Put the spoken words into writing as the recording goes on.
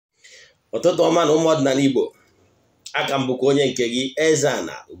Ụtụtụ ọma na ụmụ ọdịnala Igbo, aka m bụkwa onye nke gị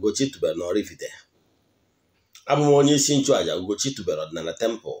Eze-Ana Ugochi tubelu na oraifite. Abụ m onye isi nchụaja Ugochi tubelu ọdịnala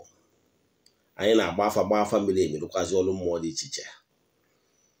temple. Anyị na-agba afa miri emi, rụkwazi ọrụ mmụọ dị iche iche.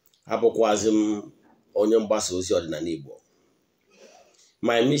 Abụkwazi m onye mgbasa ozi ọdịnala Igbo.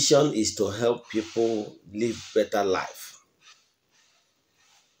 My mission is to help people live better life.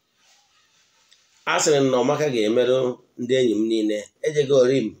 A sịrị m na ọmaka ga-emerụ ndị enyi m niile ejego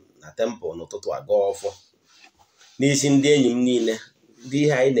ori m na temple n'ụtụtụ aga ọfọ n'isi ndị enyi m niile, ndị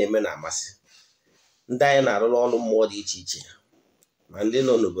ihe anyị na-eme na-amasị, ndị anyị na-arụrụ ọrụ mmụọ dị iche iche, ma ndị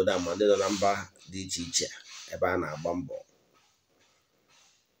nọ n'obodo a ma ndị nọ na mba dị iche iche ebe a na-agba mbọ.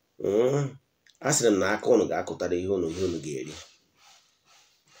 A sịrị m na aka ụnụ ga-akụtara ihe ụnụ ga-eri.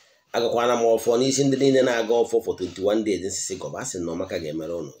 Agakwana m ọfọ n'isi ndị niile na-aga ọfọ for 21 days nsisi gọba. A sị na ọmaka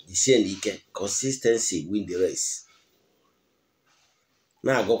ga-emere ụnụ jisie n'ike, consistency win the race.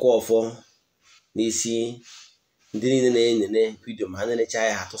 Na-agụkwa ọfọ n'isi ndị niile na-enene vidio ma ha na-enecha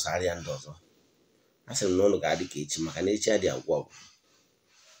ya ha tụsara ya ndị ọzọ. A sị m na ụnụ ga-adị ka echi, maka na echi adị agwụ agwụ.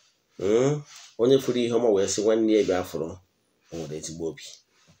 Onye fụrụ ihe ọma wee sị nwanne ya bịa fụrụ, o nwere ezigbo obi.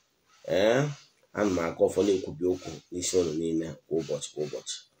 Ana m aga ọfọ na-ekwubi okwu n'isi ụnụ niile kwa ụbọchị kwa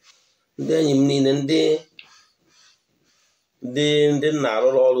ụbọchị. Ndị enyi m niile, ndị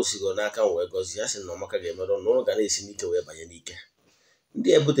na-arụrụ ọrụ sigoro n'aka m wee gọzie. A sị na ọmaka ga-emerụ ụnụ ga na-esi n'ike wee banye n'ike. Ndị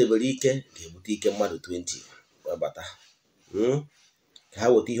ebutebere ike ga-ebute ike mmadụ 20 wee bata, ka ha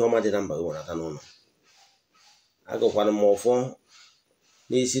weta ihe ọma dị na mba wee wenata n'ụlọ. Agụkwara m ọfọ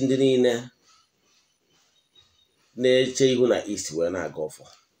n'isi ndị niile na-eche ihu na east wee na-aga ọfọ.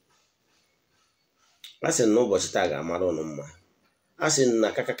 A sị na ụbọchị taa ga-amara ụnụ mma. A sị na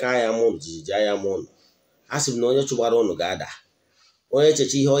kakaka ya mụ ụnụ, jijiji anya mụ ụnụ. A sị na onye chụgbara ụnụ ga-ada. Onye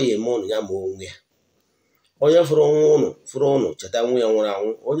echeche ihe ọ ya eme ụnụ ya ma onwe ya. Onye fụrụ ụnụ cheta nwa ya nwụrụ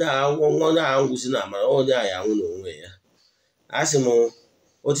anwụ. Onye agha ngwụsị na amara onye agha anwụ n'onwe ya. A sị m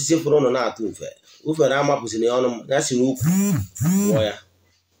osisi fụrụ ụnụ na-atụ ufere amapụsịrị ya ọnụ, ya si n'ukwu nwụọ ya.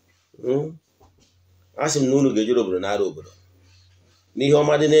 A sị m na unu ga-ejere obodo nara obodo n'ihe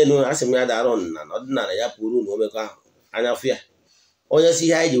ọma dị n'elu. A sị m ya dara ọdịnala ya pụrụ unu omekọ ahụ anya fụ ya. Onye si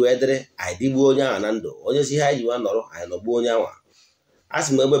ihe anyị ji wee dịrị anyị dịgbuo onye ahụ na ndụ. Onye si ihe anyị ji wee nọrọ anyị nọgbuo onye ahụ. A sị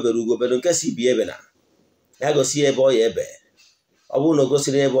m egbebere ugobere nke si bi ebe na ya gosi ya ebe ọ ya ebe. Ọ bụrụ na o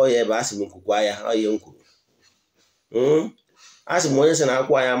gosiri ebe ọ ya ebe, a sị m nkwukwa ya ọ ya nkwuru. A sị m onye sị na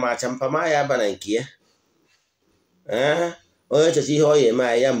akwụ anya ma acha mpa ma ya aba na nke ya. Onye echeche ihe ọ ya eme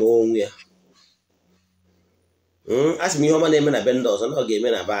anyị ya ma onwe ya. A sị m ihe ọma na-eme na be ndị ọzọ na ọ ga-eme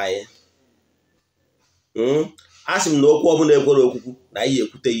na be anyị. A sị m na okwu ọbụla ekwere okwukwu na anyị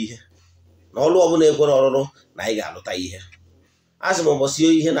ekwute ihe, na ọrụ ọbụla ekwere ọrụrụ na anyị ga-alụta ihe. A sị m ụbọchị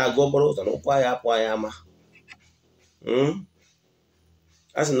ihe na-aga okporo ụzọ na ụkwụ anyị apụ anyị ama.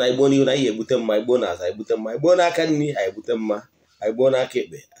 A sị na igbo n'ihu na anyị egbute mma, igbo n'azụ anyị egbute mma, igbo n'aka nri anyị egbute mma, anyị igbo n'aka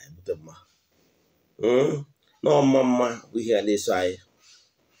ekpe anyị egbute mma. N'ọma mma bụ ihe a na-eso anyị.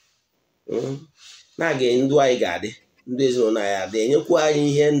 Na-aga ndụ anyị ga-adị, ndụ ezinụlọ anyị adị, enyekwa anyị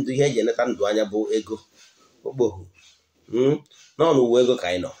ihe ndụ, ihe eji eneta ndụ anya bụ ego okpohu. N'ọnụ uwe ego ka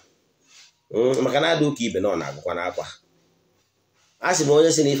anyị nọ, maka na adị ụka ibe na ọ na-agụkwa n'akwa. A sị m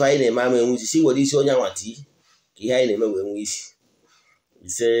onye sị na ife anyị na-eme ama enwe isi, si were isi onye anwa tii ka ihe anyị na-eme wee nwee isi.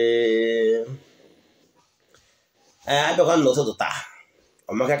 Abịakwa n'ụtụtụ taa,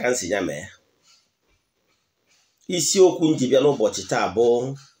 ọmaka ka m si ya mee. Isiokwu m ji bịa n'ụbọchị taa bụ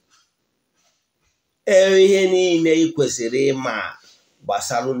ihe niile ị kwesịrị ịma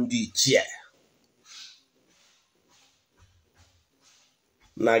gbasara ndị ichie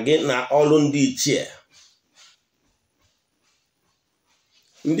na gị na ọrụ ndị ichie.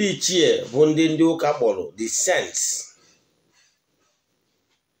 Ndị ichie bụ ndị ụka kpọrọ the saints.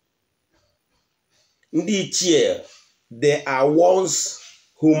 Ndị ichie, they are once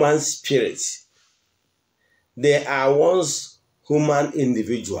human spirits. They are once human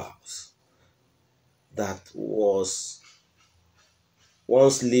individuals that was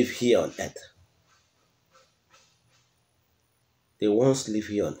once live here on earth. They once live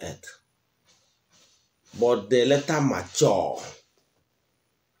here on earth, but they later mature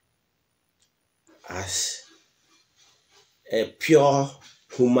as a pure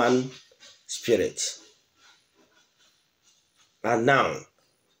human spirit, and now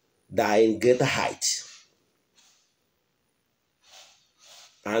they are in greater height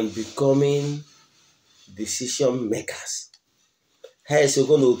and becoming decision makers. Ha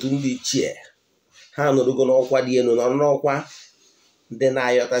esogo n'otu ndị ichie, ha nọrọgo n'ọkwa dị elu, nọrọ n'ọkwa ndị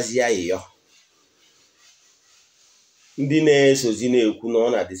na-ayọtazi ayịyọ, ndị na-esozi na-ekwu na ọ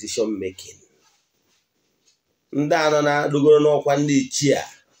na decision making. Ndị anọ na-arụgoro n'ọkwa ndị ichie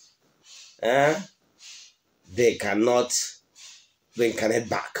they cannot reincarnate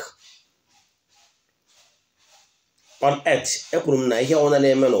back. On earth, ekwuru m na ihe ọna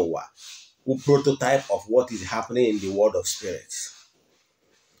na-eme n'ụwa who prototype of what is happening in the world of spirits.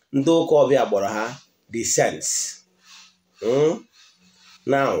 Ndị ụka ọbịa gbọrọ ha the sense.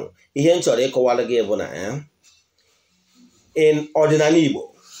 Now, ihe m chọrọ ịkọwara gị bụ na in ọdịnala Igbo,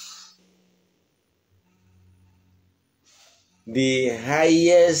 the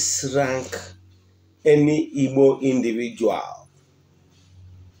highest rank any Igbo individual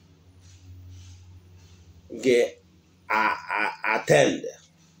get attend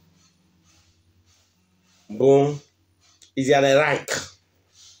bụ is a rank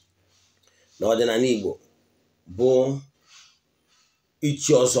n'ọdịnala Igbo bụ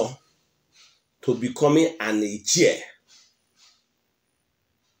ichi ọzọ, to becoming an ichie.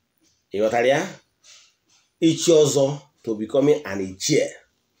 Ịghọtara ya? Ichi ọzọ to becoming an ichie.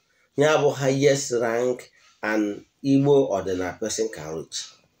 Ya bụ highest rank an Igbo ordinary person can reach.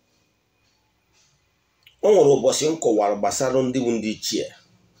 O nwere ụbọchị m kọwara gbasara ndị bụ ndị ichie,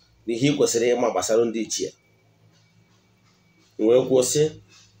 n'ihe ị kwesịrị ịma gbasara ndị ichie. Wee kwuo sị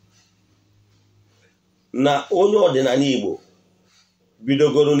na onye ọdịnala Igbo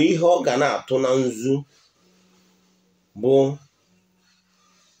bidogoro n'ihe ọ ga na-atụ na nzu bụ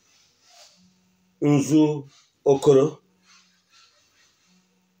nzu okoro.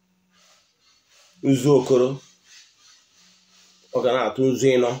 Nzu okoro ọ ga na-atụ nzu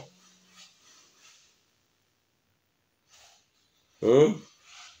ịnọ.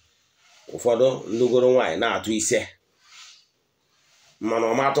 Ụfọdụ ndụgoro nwaanyị na-atụ ise, mana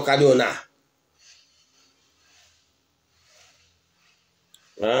ọ ma atụkarị ona.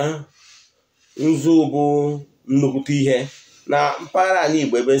 Nzu bụ nnukwute ihe na mpaghara ala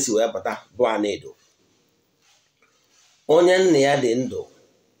Igbo ebe nsi wee bata bụ Anedo. Onye nna ya dị ndụ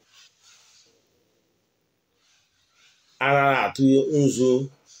anaghị atụ nzu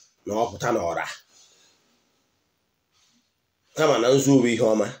na ọpụta n'ọra, kama na nzu bụ ihe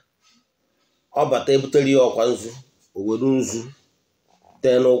ọma. Ọ bata ebutere ya ọkwa nzu, o were nzu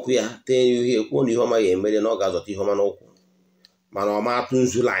tee n'ụkwụ ya, tee ya uhie, kwuo na ihe ọma ya emere na ọ ga-azọta ihe ọma n'ụkwụ, mana ọ ma atụ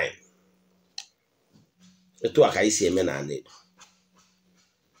nzu line. Etu a ka anyị si eme na Anedo.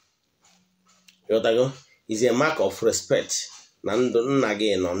 Yotago is a mark of respect na ndụ nna gị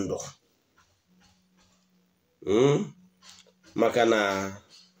nọ ndụ. Maka na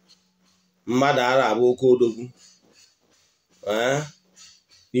mmadụ ara abụ oke odogwu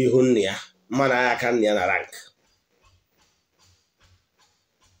n'ihu nna ya, mmadụ agha aka nna ya na rank.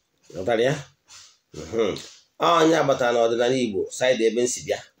 Yotara ya? Onye agbata n'ọdịnala Igbo side ebe nsi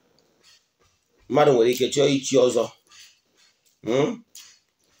bịa, mmadụ nwere ike chọọ ichi ọzọ,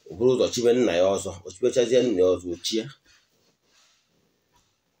 o buru ụzọ chibe nna ya ọzọ, o chibechazie nna ya ọzọ, ochie.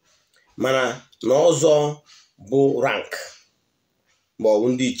 Mana na ọzọ bụ rank ma ọ bụ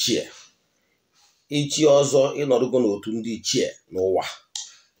ndị ichie. Ichi ọzọ ịnọrụgo n'otu ndị ichie n'ụwa.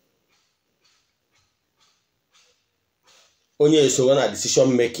 Onye esoro na decision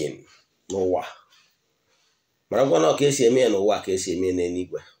making n'ụwa. Mara gwa na ka esi eme ya n'ụwa ka esi eme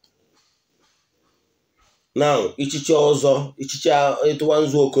n'eluigwe. Now, ichichi ọzọ, ichichi ịtụwa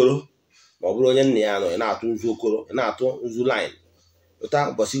nzu okoro, ma ọ bụrụ onye nna ya nọ, ị na-atụ nzu okoro, ị na-atụ nzu line. Ụta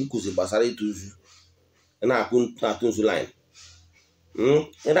ụbọchị nkuzi gbasara ịtụ nzu, ị na-atụ nzu line.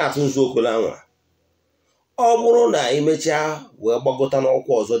 Ị na-atụ nzu okoro anwa. Ọ bụrụ na imechaa wee gbagota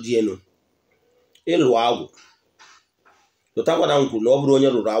n'ọkwa ọzọ dị elu, ịlụ agwụ. Ụtakwa na nkwu na ọ bụrụ onye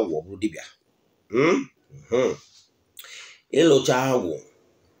lụrụ agwụ, ọ bụrụ dibịa. Ịlụcha agwụ,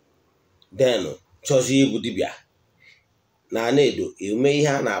 then chọzi ịbụ dibịa na Anedo, eme ihe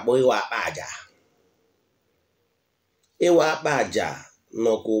a na-akpọ ịwa akpa aja. Ịwa akpa aja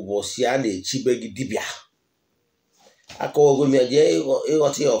nọka ụbọchị a na-echibe gị dibịa. Akọwago m ya, jee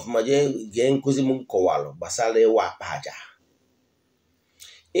ịghọta ya ọfụma, jee nkụzi m kọwalụ gbasara ịwa akpa aja.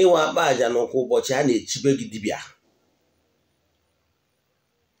 Ịwa akpa aja nọka ụbọchị a na-echibe gị dibịa.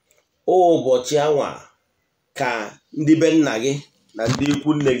 Ụbọchị anwa ka ndị be nna gị na ndị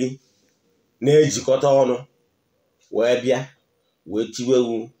ikwu nne gị na-ejikọta ọnụ wee bịa wee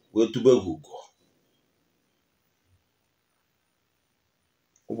tiwegwu wee tubegwu ugo.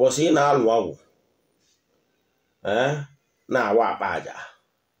 Ụbọchị ị na-alụ agwụ na-awa akpa aja,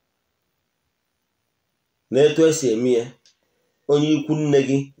 na-etu esi eme ya, onye ikwu nne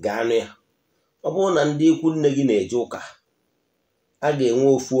gị ga-anụ ya. Ọ bụrụ na ndị ikwu nne gị na-eje ụka, a ga-enwe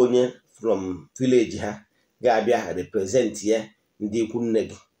ofu onye from village ha ga-abịa represent ya ndị ikwu nne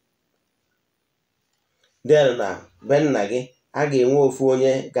gị. Then na be nna gị, a ga-enwe ofu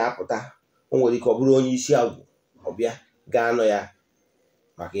onye ga-apụta, o nwere ike ọ bụrụ onye isi agwụ, ọbịa ga-anọ ya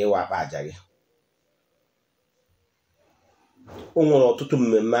maka ịwa akpa aja gị. O nwere ọtụtụ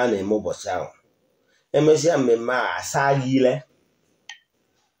mmemme a na-eme ụbọchị ahụ. Emesịa mmemme a asa gị ile.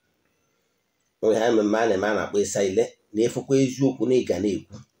 Onwe ha mmemme a na-eme a na-akpọ ịsa ile, na-efukwa eziokwu na ịga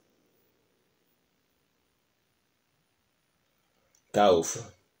na-ekwu ka ofu.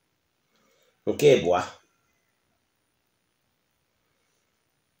 Nke ịbụa,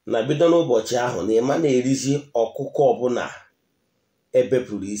 na bido n'ụbọchị ahụ na ịma na-erizi ọkụkọ ọbụla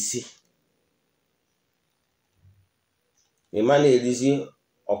ebepụrụ isi. Ịma na-erizi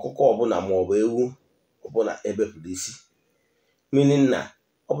ọkụkọ ọbụla maọbụ ewu ọbụla ebepụrụ isi. Meaning na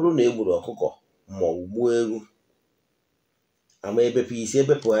ọ bụrụ na egburu ọkụkọ maọbụ gbuo ewu, ama ebepụ isi,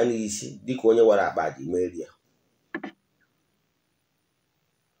 ebepụ ha n'isi dịka onye wara akpa aja imeri ya.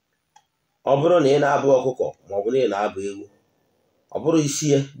 Ọ bụrụ na ị na-abụ ọkụkọ maọbụ na ị na-abụ ewu, ọ bụrụ isi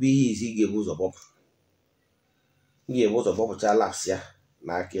ya bụ ihe izi ị ga-ebu ụzọ bọpụ. Ị ga-ebu ụzọ bọpụcha laps ya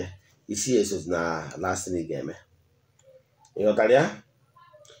na aka ya. Isi ya esozi na lastin ị ga-eme. Ị ghọtara ya?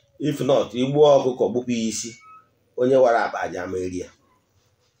 If not, igbuo ọkụkọ gbupụ ya isi, onye wara akpa aja meri ya.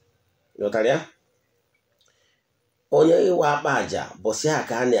 Ị ghọtara ya? Onye ịwa akpa aja bụsị ha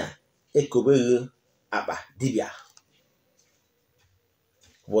ka a na-ekobeghị akpa dibịa.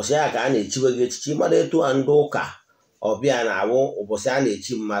 Ụbọchị a ka a na-echiwe gị echichi. Mmadụ etu a ndị ụka ọbịa na-awụ ụbọchị a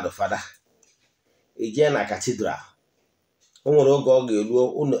na-echi mmadụ fada. Ijee na katidral, o nwere oge ọ ga-eruo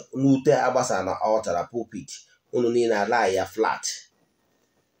n'ute agbasa na ọtara pulpit, unu niile ala ya flat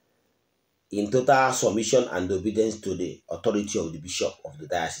in total submission and obedience to the authority of the bishop of the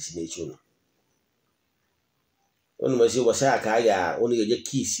diocese na-echi unu. Unu mesi ụbọchị a ka unu ga-eje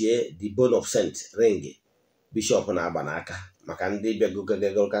kisie the bone of saint ring bishop na-agba n'aka, maka ndị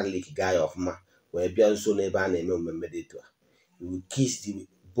bịagogagagoro Catholic gaa ya ọfụma wee bịa nso n'ebe a na-eme mmemme dị etu a. You will kiss the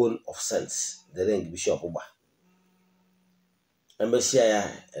bone of saints, the ring bishop gba. Emesịa ya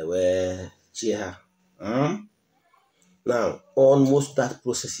ewee chie ha. Now, almost that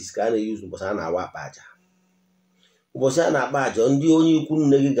processes ka a na-use ụbọchị a na-awa akpa aja. Ụbọchị a na-akpa aja, ndị onye ikwu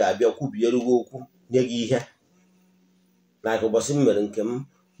nne gị ga-abịa kwubiere gị okwu, nye gị ihe. Like ụbọchị m mere nke m,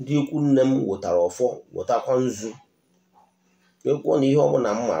 ndị ikwu nne m wetara ọfọ, wetakwa nzu. Ekwuo na ihe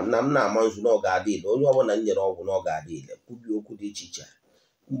ọbụla mma na m na-ama nzu na ọ ga-adị ile, onye ọbụla m nyere ọgwụ na ọ ga-adị ile, kwubie okwu dị iche iche.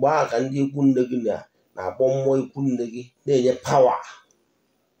 Mgbe ahụ ka ndị ikwu nne gị na-akpọ mmụọ ikwu nne gị na-enye power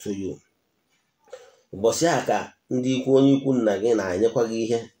to you. Ụbọchị a ka ndị ikwu onye ikwu nna gị na-enyekwa gị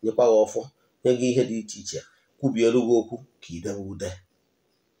ihe, nyekwa gị ọfọ, nye gị ihe dị iche iche, kwubiere gị okwu ka idebe ude.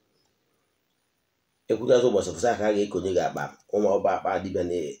 Ekwutazi ụbọchị ụbọchị a ka a ga-ekonye gị akpa, ụmụ ọba akpa dibịa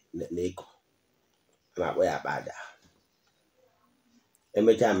na-eko, na-akpọ ya akpa aja.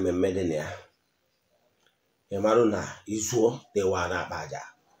 Emechaa mmemme dị na ya, ị marụ na izuo na-ewe na-akpa aja.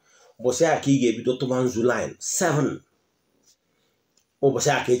 Ụbọchị a ka ị ga-ebido tụba nzu line 7. Ụbọchị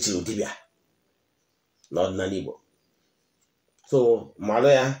a ka echiri dibịa n'ọdịnala Igbo. So marụ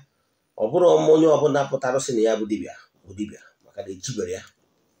ya, ọ bụrụ onye ọbụla pụtara sị na ya bụ dibịa maka na echibere ya.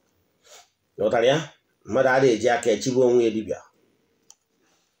 Ghọtara ya? Mmadụ adịghị eji aka echibe onwe ya dibịa.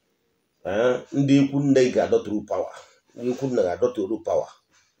 Ndị ikwu nne ga-adọturu pawa. Ndị ikwu nne ga-adọturu pawa.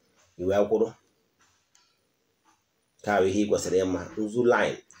 Iwe akwụrụ ka ihe ị kwesịrị ịma. Nzu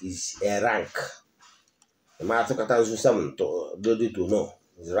line is a rank. Ma atụkọta nzu 7 to know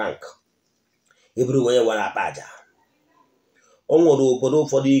is rank. Eburu onye wara akpa aja. O nwere obodo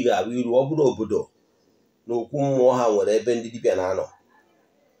ụfọdụ ị ga-abụ iru, ọ bụrụ obodo na okwu mmụọ ha nwere ebe ndị dibịa na-anọ,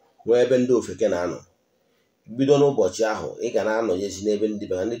 nwee ebe ndị ofeke na-anọ. Bido n'ụbọchị ahụ ị ga na-anọnyezi n'ebe ndị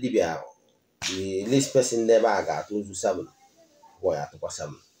dibịa ahụ. The least person n'ebe a ga-atụ nzu 7, gwọ ya atụkwa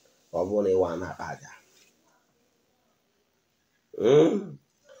 7. Ọ bụrụ na ịwa na-akpa aja.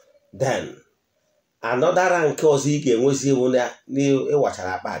 Then another rank ọzọ ị ga-enwezi iwu na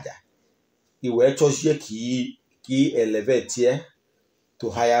ịwachara akpa aja, i wee chọzie ka ị elevate to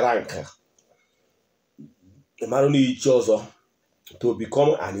higher rank. Ị marụ na ichie ọzọ, to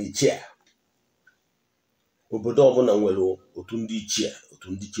become an ichie. Obodo ọbụla nwere otu ndị ichie, otu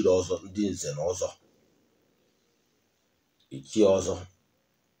ndị chiri ọzọ, ndị nze na ọzọ. Ichie ọzọ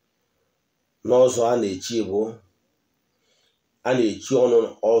n'ọzọ a na-echi bụ a na-echi ọnụ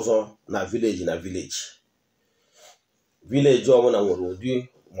ọzọ na village village ọbụla nwere ụdị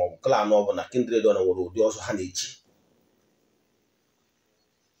maọbụ clan ọbụla, kindred ọbụla nwere ụdị ọzọ ha na-echi.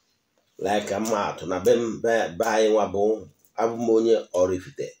 Like mmadụ na be anyị nwa bụ abụ m onye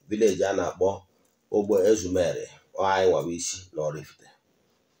oraifite, village a na-akpọ ogbe Ezumere, anyị nwa bụ isi na oraifite.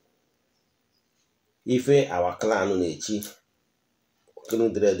 Ife our clan na-echi,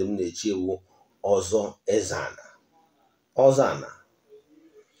 kindred m na-echi ewu ọzọ Eze-Ana.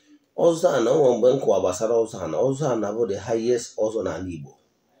 Eze-Ana onwe mgbe nkọwa gbasara Eze-Ana bụ the highest ọzọ n'ala Igbo.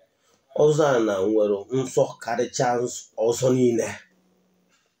 Eze-Ana nwere nsọ karịcha ọzọ niile.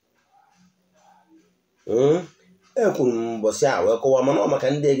 Ekwuru m mbọsị a wee kọwaa, mana ọ maka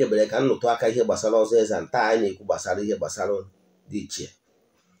ndị egebere ka nnụtụ aka ihe gbasara ọzọ Eze-Ana. Taa anyị na-ekwu gbasara ihe gbasara dị iche.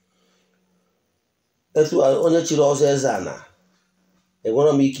 Etu onye chiri ọzọ Eze-Ana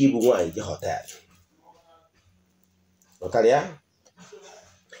enwere m ike ịbụ nwaanyị je họteelụ. Ghọtara ya?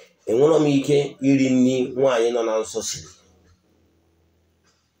 Enwere m ike iri nri nwaanyị nọ na nsọ siri.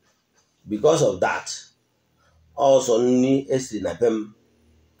 Because of that, ọsọ nri esiri na be m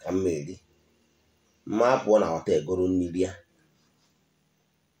ka m eri. Ma pụọ na họteelụ goro nri ya.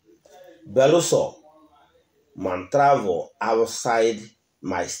 Belụsọ man travel outside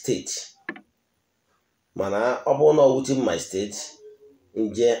my state. Mana ọ bụrụ na within my state,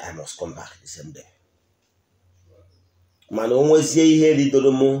 nje I must come back the same day. Mana o nwezie ihe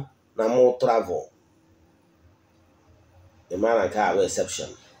ridoro m na mụ travel, ịmara nke a bụ exception.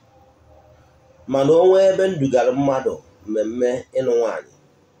 Mana o nwee ebe ndugara mmadụ mmemme ịnụ nwaanyị,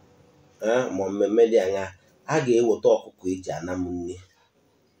 ma mmemme dị anya, a ga-eweta ọkụkọ eji ana m nri,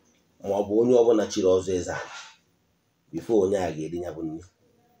 ma ọ bụ onye ọbụla chiri ọzọ Eze-Ana bifo onye a ga-eri ya bụ nri.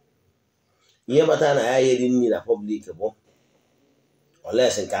 Ihe kpatara na ya eri nri na public bụ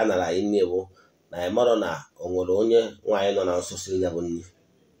oles nke a nara anyị nri bụ na anyị mara na o nwere onye nwaanyị nọ na nsọ siri ya bụ nri.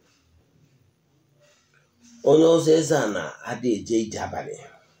 Onye ọzọ Eze-Ana adịghị eje ije abalị.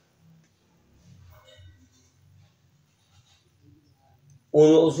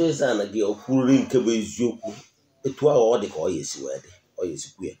 Onye ọzọ Eze-Ana ga-ekwuriri nke bụ eziokwu etu ahụ ọ dị ka ọ ya esi wee dị, ọ ya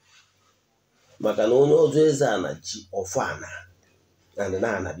esikwu ya. Maka na onye ọzọ Eze-Ana ji ọfọ ana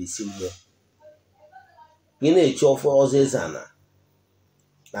na-ana bụ isi mmụọ. Ị na-echi ọfọ ọzọ Eze-Ana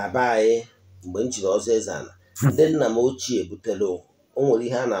na be anyị mgbe m chiri ọzọ Eze-Ana, ndị nna m ochie butere o nwere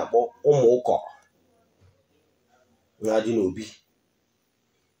ihe a na-akpọ ụmụ ụkọ na-adị n'obi.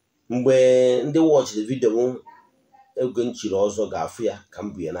 Mgbe ndị wọchiri vidio m ego m chiri ọzọ ga-afụ ya ka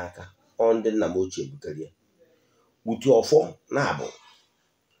m bụ ya n'aka. Ọ ndị nna m ochie butere ya wuti ọfọ na-abụ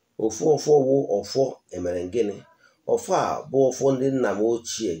ofu ọfọ bụ ọfọ emere gịnị. Ọfọ a bụ ọfọ ndị nna m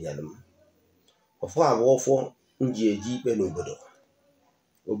ochie nyere m. Ọfọ a bụ ọfọ m ji eji ikpe n'obodo.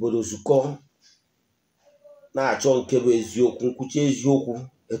 Obodo zukọ na-achọ nke bụ eziokwu, nkwuchi eziokwu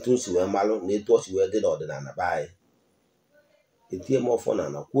etu m si wee malụ na etu ọ si wee dị n'ọdịnala be anyị. Etinye m ọfọ na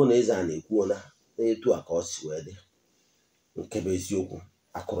ala kwuo na Eze-Ana ekwuo na etu a ka ọ si wee dị nke bụ eziokwu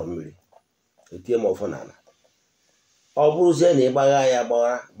akụrụ mmiri. Etinye m ọfọ na ala. Ọ bụrụzie na ịgbagha ya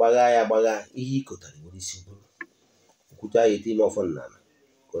gbagha ihe ikotara nwere isi bụrụ nkwucha ya. Etinye m ọfọ na ala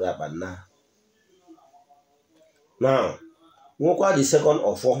koro akpa nna. Now nwekwa the second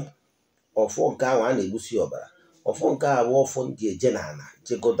ọfọ nke ahụ a na-egbusi ọbara. Ọfọ nke a bụ ọfọ ndị eje na ala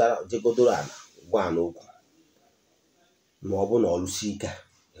jegodoro ala gwa n'okwu ma ọ bụ na ọlụsi ike.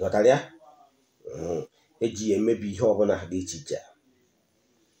 Ịghọtara ya? Eji ya emebi ihe ọbụla dị iche iche.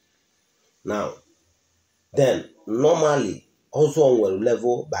 Now then normally ọzọ nwere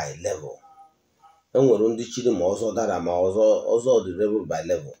level by level. Enwere ndị chiri ma ọzọ dara ma ọzọ dị level by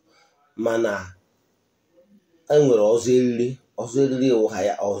level. Mana enwere ọzọ eriri. Ọzọ eriri ụha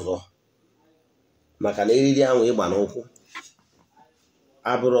ya ọzọ maka na eriri ahụ ịgba n'ụkwụ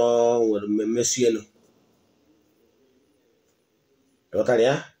abụrụ nwere mmemme su elu. Ghọtara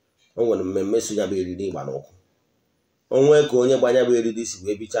ya? O nwere mmemme su ya bụ eriri ịgba n'ụkwụ. Onwe ka onye gbanya bụ eriri si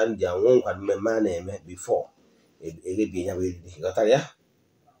wee bicha ndị a nwee nkwa mmemme a na-eme before erebie ya bụ eriri. Ghọtara ya?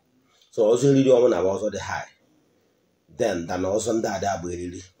 So ọzọ eriri ọbụla bụ ọzọ dị high then than ọzọ ndị ada bụ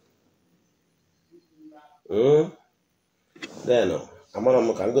eriri. Then amara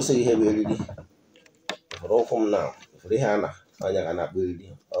m ka m gosi ihe bụ eriri. Fụrụ ụkwụ m na fụrụ ihe a na anya ga na-akpọ eriri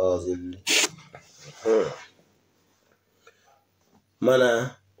ọzọ eriri. Mana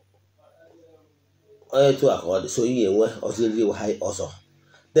etu a ka ọ dị. So ị ga-enwe ọzọ eriri high ọzọ.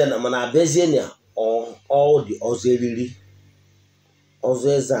 Then mana abịazie na ọ dị ọzọ eriri. Ọzọ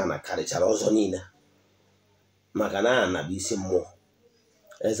Eze-Ana karịchara ọzọ niile maka na ana bụ isi mmụọ.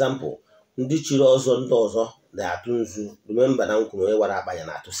 Example, ndị chiri ọzọ ndị ọzọ na-atụ nzu. Remember na m kwuru onye wara akpanya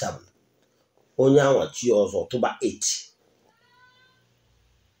na-atụ 7. Onye anwa chi ọzọ tụba 8.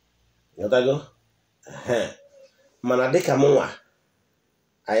 Ghọtago? Mana dịka m nwa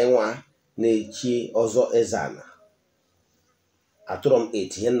anyị nwa na-echi ọzọ Eze-Ana atụrụ m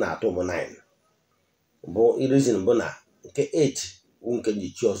 8, ihe m na-atụ bụ 9. Bụ reason bụ na nke 8 bụ nke ji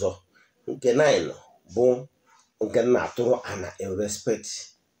chi ọzọ, nke 9 bụ nke m na-atụrụ ana in respect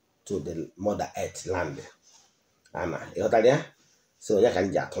to the mother earth land ana. Ịghọtara ya? So onye ka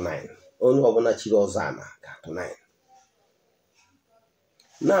m ji atụ 9. Onye ọbụla chiri ọzọ ana ga-atụ 9.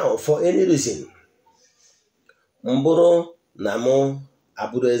 Now for any reason mbụrụ na mụ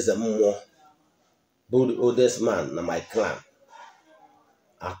abụrụ eze mmụọ bụ the oldest man na my clan.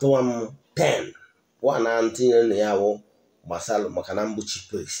 Atụwa m 10 wa na ntinye na ya wụ gbasara maka na mbụ chief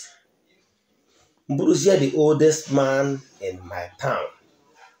priest. Mbụrụzie the oldest man in my town.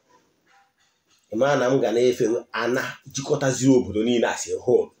 Ịma na m ga na-efe ana jikọtaziri obodo niile as a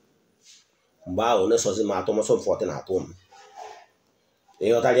whole. Mgbe ahụ na-esozi m atụmasọ 14 atụ m.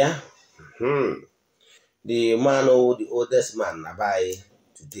 Ịghọtara ya? The man who the oldest man na by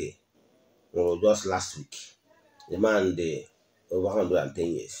today or just last week. The man the over 110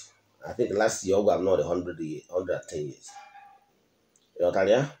 years. I think last year we have not 110 years. Ịghọtara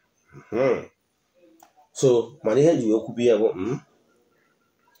ya? So mana ihe ji okwu bi ya bụ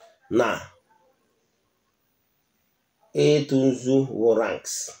na ịtụ nzu bụ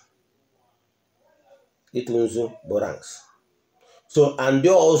ranks. Ịtụ nzu bụ ranks. So and they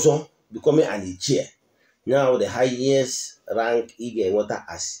also becoming an ichie. Now the highest rank ị ga-enweta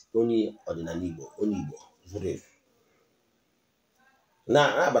as onye ọdịnala Igbo, onye Igbo zuru ezu.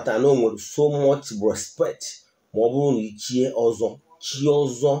 Na abata na o nwere so much respect ma ọ bụrụ na ichie ọzọ, chi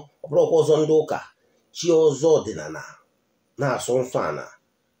ọzọ, ọ bụrụkwa ọzọ ndị ụka, chi ọzọ ọdịnala na-asụ nsọ ana,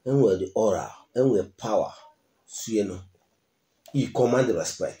 enwere the aura, enwere power suenu. I command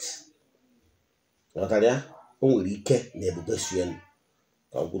respect. Ghọtara ya? O nwere ike na ebube suenu.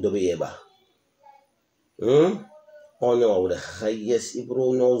 Ka m kwudobe ya ebe a. Onye ọ bụla highest ịbụrụ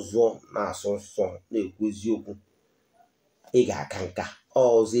onye ọzọ na-asụ nsọ na-ekwu eziokwu, ị ga-aka nka.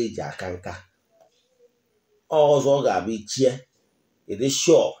 Ọzọ eji aka nka. Ọzọ ọ ga-abụ ichie. Ịdị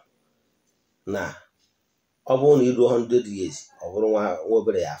sure na ọ bụrụ na iruo 100 years ọ bụrụ nwa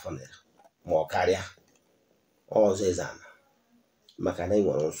obere ya afọ nere ma ọ karịa. Ọzọ Eze-Ana maka na ị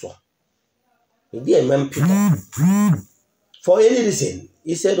nwere nsọ. Ị dị eme mpịkọ for any reason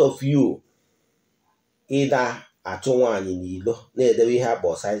instead of you ịda achụ nwaanyị n'ilo na-edebe ihe akpọ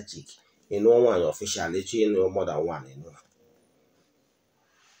side chick, ịnụọ nwaanyị official echi ịnụ more than one ịnụ.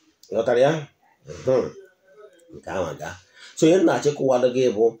 Ghọtara ya? Nke ahụ aga. So ihe na-achịkọwado gị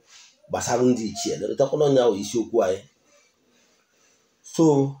bụ gbasara ndị ichie. Letakwana onye ahụ isiokwu anyị.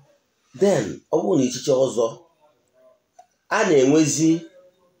 So then ọ bụrụ na ichiche ọzọ a na-enwezi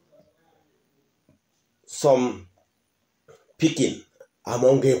some picking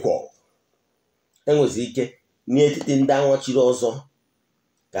among equal. Enwezi ike n'etiti ndị anwachiri ọzọ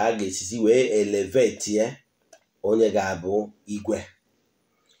ka a ga-esisi wee elevate ya onye ga-abụ igwe.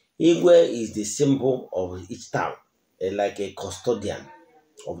 Igwe is the symbol of each town, like a custodian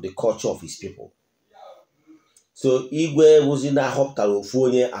of the culture of his people. So igwe wụzi na-ahọpụtara ofu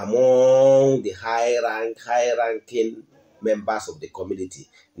onye among the high-ranking members of the community,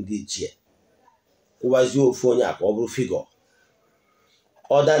 ndị ichie. Kwụwazi ofu onye a ka ọ bụrụ figure.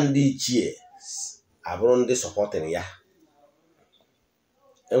 Ọda ndị ichie abụrụ ndị supporting ya.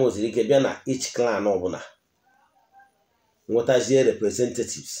 Enweziri ike bịa na each clan ọbụla nwetazie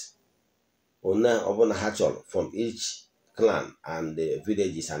representatives ọbụla ha chọrọ from each clan and the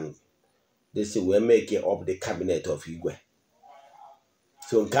villages, and this will make up the cabinet of Igwe.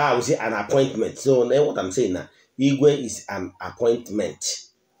 So nke a was an appointment. So now what I'm saying now, Igwe is an appointment.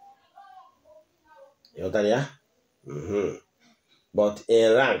 You know that, yeah? But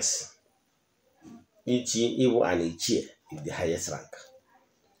in ranks, Ichie, Iwo, and Ichie is the highest rank.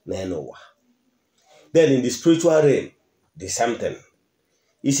 Then in the spiritual realm, the same thing.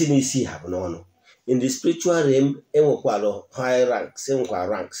 Isi have no. In the spiritual realm, enwekwalo high ranks,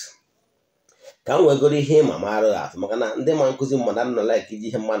 ranks. Ka we go to him amara at makana ndị ma nkuzi mmadụ nọ like iji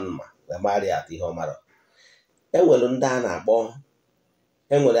ihe mmanụ ma wee mara at ihe ọmara. Enwere ndị a na-akpọ,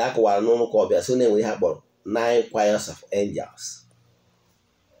 enwere akọwara n'ụlọ ka ọbịa so na-enwe ihe akpọrọ 9 choirs of angels.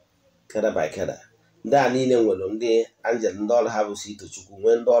 Kada by kada. Ndị a niile nwere ndị angel, ndị ọrụ ha bụ si itochukwu,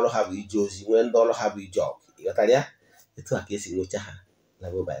 nwee ndị ọrụ ha bụ ije ozi, nwee ndị ọrụ ha bụ ije ọgụ. Ịghọtara ya? Etu a ka esi nwecha ha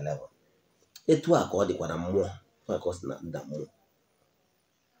level by level. Etu a ka ọ dịkwa na mmụọ, etu a ka ọ si na ndị mmụọ.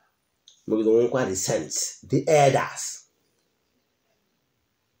 Maybe the one the sense, the elders.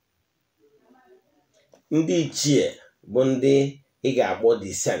 Ndị ichie bụ ndị ị ga-akpọ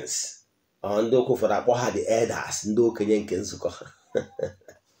the sense. Ndị okwu fọrọ akpọ ha the elders, ndị okenye nke nzukọ.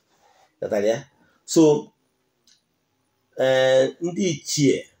 So, ndị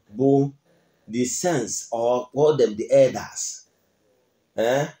ichie bụ the sense, or call them the elders.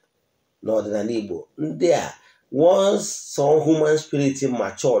 N'ọdịnala Igbo, ndị a, once some human spirit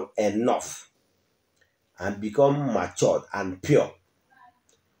matured enough and become matured and pure,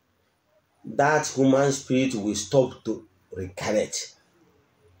 that human spirit will stop to reincarnate.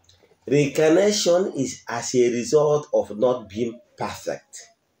 Reincarnation is as a result of not being perfect.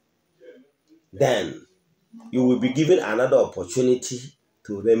 Then you will be given another opportunity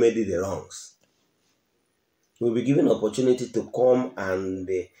to remedy the wrongs. We'll be given opportunity to come and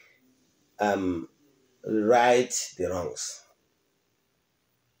right the wrongs.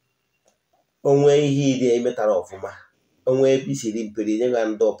 Onwe ihe dị emetara ọfụma, onwe ebe isiri mperi nye ga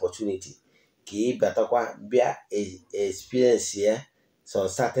ndị opportunity ka ị batakwa bịa experience some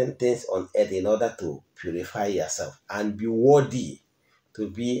certain things on earth in order to purify yourself and be worthy to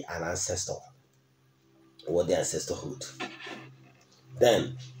be an ancestor, worthy ancestorhood.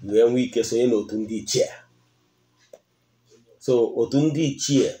 Then when we can say no to ndị ichie. So otu ndị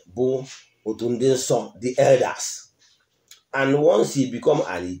ichie bụ otu ndị nsọ, the elders. And once you become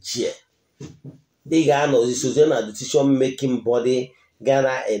an ichie, ị ga-anọzi sozie na decision making body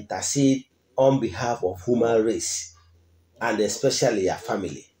gonna intercede on behalf of human race and especially your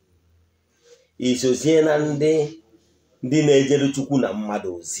family. Isozie na ndị na-ejere Chukwu na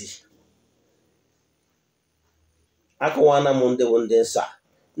mmadụ ozi. Akọwana m ndị bụ ndị nsọ,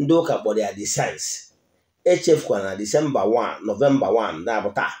 ndị ụka kpọrọ ya the saints. Echefukwana na December 1, November 1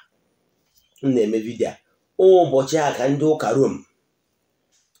 na-abụ taa m na-eme vidio. Ụbọchị a ka ndị ụka Rome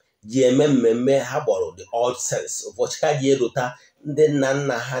ji eme mmemme ha gbọrọ the old saints. Ụbọchị ha ji erota ndị nna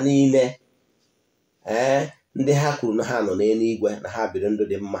nna ha niile ndị ha kwuru na ha nọ n'eluigwe na ha biri ndụ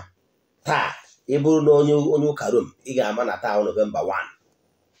dị mma. Taa ị bụrụ na onye ụka Rome, ị ga-ama na taa November 1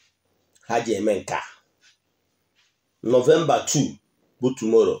 ha ji eme nke a. November 2 bụ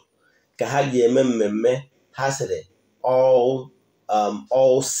tomorrow ka ha ji eme mmemme ha sịrị all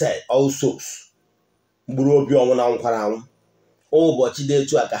souls, mkpụrụ obi ọnwụ na nkwara anwụ. Ụbọchị dị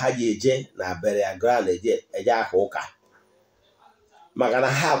etu a ka ha ji eje na burial ground eje aka ụka, maka na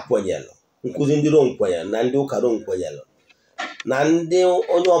ha kwenyelụ, nkụzi ndị Rom kwenyelụ na ndị ụka Rom kwenyelụ na ndị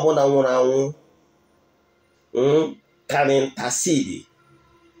onye ọbụla nwụrụ anwụ can intercede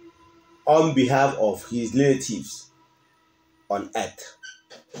on behalf of his relatives on earth.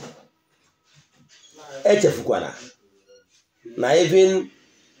 Echefukwana na even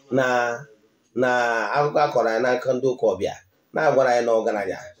na akụkọ akọrọ anyị n'aka ndị ụka ọbịa na-agwara anyị na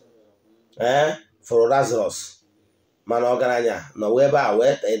ọgaranya fụrụ Lazarus, mana ọgaranya nọ ebe a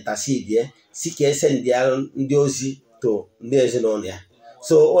wee intercede si ka esendị ndị ozi to ndị ezinụlọ ya.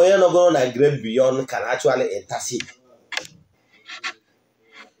 So onye nọgoro na great beyond can actually intercede.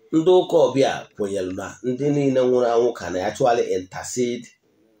 Ndị ụka ọbịa kwenyere na ndị niile nwụrụ anwụ can actually intercede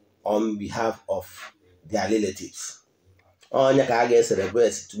on behalf of their relatives. Onye ka a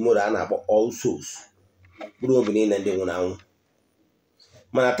ga-celebrate tomorrow a na-akpọ all souls, mkpụrụ obi niile ndị nwụrụ anwụ.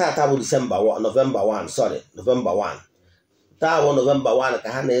 Mana tata bụ November 1. Taa bụ November 1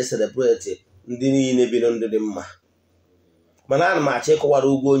 ka ha na-celebrate ndị niile biri ndụ dị mma. Mana ana m achọ ịkọwara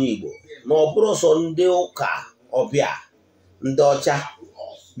ugwu onye Igbo na ọ bụrụ sọ ndị ụka ọbịa ndị ọcha,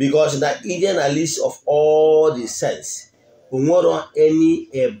 because na ije na list of all the saints, onwero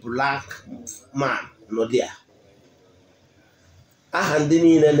a black man nọ there. Aha ndị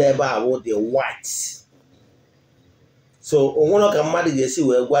niile n'ebe a bụ the whites. So onwero ka mmadụ ga-esi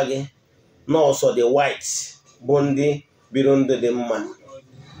wee gwa gị na ọsọ the whites bụ ndị biri ndụ dị mma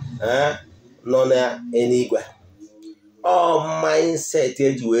nọ na eluigwe. Mindset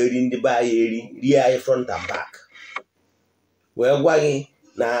eji wee ri ndị be anyị rie anyị front and back, wee gwa gị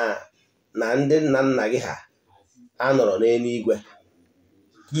na ndị nna nna gị ha anọrọ n'eluigwe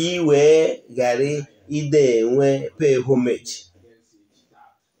ka ị wee ghara ide enwe pay homage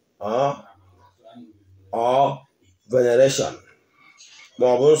or veneration ma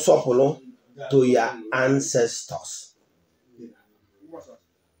ọ bụ nsọpụrụ to your ancestors,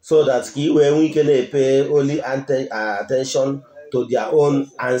 so that ka ị wee nwee ike na-epe only attention to their own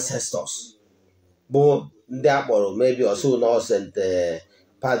ancestors, bụ ndị akpọrọ maybe also no St.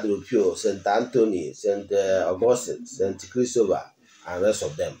 Padre Pio, St. Anthony, St. Augustine, St. Christopher, and rest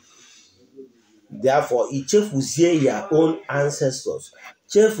of them. Therefore, ichefuzie your own ancestors.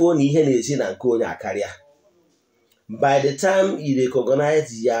 Chefuo na ihe na-esi na nke onye akarịa. By the time you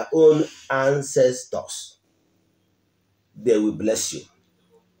recognize your own ancestors, they will bless you.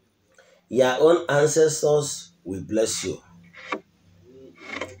 Your own ancestors will bless you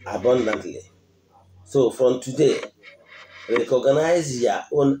abundantly. So from today, recognize your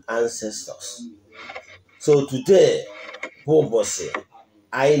own ancestors. So today, ụbọchị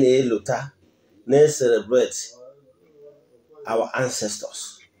anyị na-elota na-celebrate our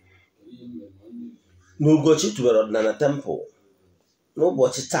ancestors. N'Ugochi tubelu ọdịnala temple,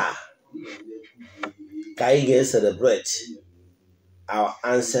 n'ụbọchị taa ka anyị ga-celebrate our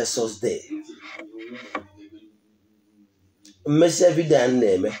ancestors day. Mmesi vidio a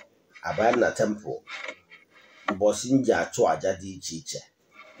na-eme abịa na temple ụbọchị nji achụ aja dị iche iche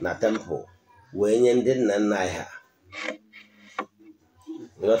na temple wee nye ndị nna nna anyị ha.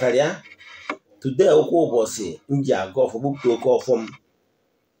 ịghọtara ya. Today okwu ụbọchị m ji aga ọfọ bupụta oke ọfọ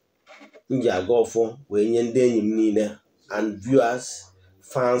m ji aga ọfọ wee nye ndị enyi m niile and viewers,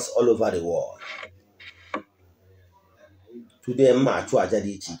 fans all over the world. Today m achụ aja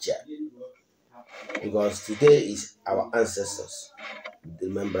dị iche iche because today is our ancestors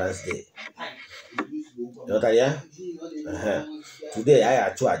remembrance day. Ịghọtara ya? Today anyị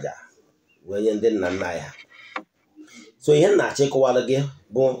achụ aja wee nye ndị nna nna anyị ha. So ihe m na-achọ ịkọwara gị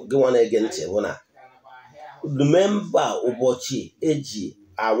bụ gị nwa na-ege ntị bụ na remember ụbọchị eji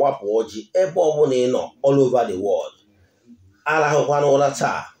awapụ ọjị ebe ọbụla ị nọ all over the world. Arahụkwana ụra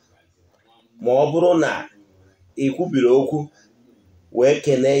taa ma ọ bụrụ na ị kwubiri okwu wee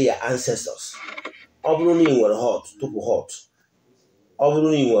kenee ya ancestors. Ọ bụrụ na ị nwere hot tupu hot, ọ bụrụ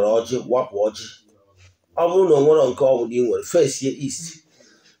na ị nwere ọjị wapụ ọjị, ọ bụrụ na o nwere nke ọ bụla ị nwere face ye east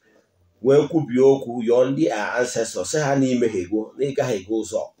wee kwubie okwu yọọ ndị ancestors sị ha n'ime ha ego na ị gaghị ego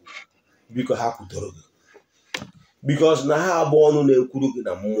ụzọ biko ha kwutoro gị because na ha abụ ọnụ na-ekwuru gị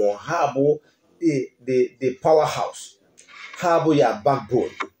na mmụọ. Ha bụ the powerhouse, ha bụ ya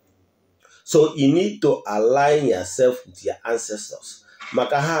backbone. So you need to align yourself with your ancestors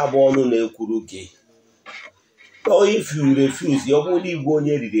maka ha abụ ọnụ na-ekwuru gị. Or if you refuse, ọ bụrụ na igwe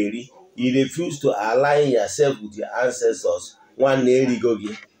onye eriri eri, you refuse to align yourself with your ancestors, nwanne erigo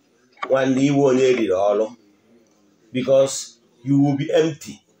gị, nwanne iwe onye eriri ọrụ, because you will be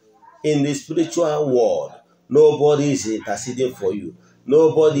empty. In the spiritual world, nobody is interceding for you.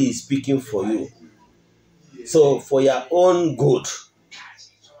 Nobody is speaking for you. So for your own good,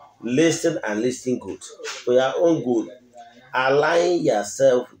 listen and listen good. For your own good, align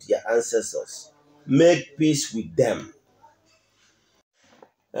yourself with your ancestors. Make peace with them.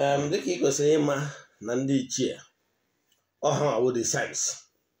 Dịka ị kwesịrị ịma na ndị ichie ọha awụ the sense.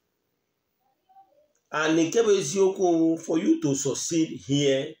 And nke bụ eziokwu, for you to succeed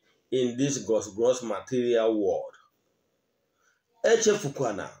here in this gross material world,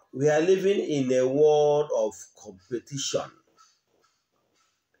 echefukwana, we are living in a world of competition.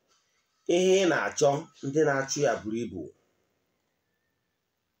 Ihe na-achọ ndị na-achụ ya buru ibu.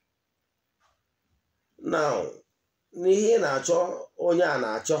 Now, n'ihe na-achọ onye a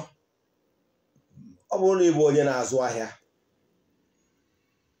na-achọ, ọ bụrụ na ịbụ onye na-azụ ahịa,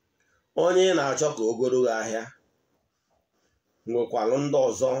 onye na-achọ ka o goro gị ahịa nwekwalụ ndị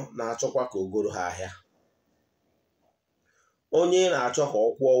ọzọ na-achọkwa ka o goro ha ahịa. Onye na-achọ ka ọ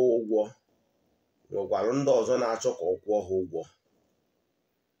kwụọ ụgwọ nwekwalụ ndị ọzọ na-achọ ka ọ kwụọ ha ụgwọ.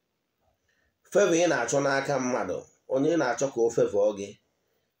 Favor ị na-achọ n'aka mmadụ, onye na-achọ ka o favor gị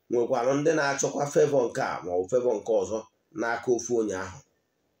nwekwalụ ndị na-achọkwa favor nke a ma ọ bụ favor nke ọzọ n'aka ofu onye ahụ.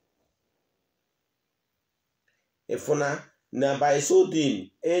 Ịfụna na by so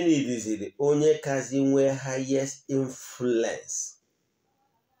doing, enidiziri onye kazi nwee highest influence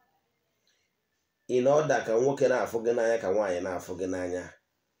in order ka nwoke na-afụ gị n'anya ka nwaanyị na-afụ gị n'anya.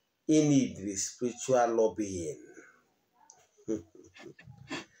 Enidiri spiritual lobbying.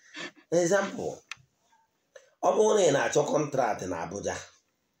 Example, ọ bụrụ na ị na-achọ contract na Abuja,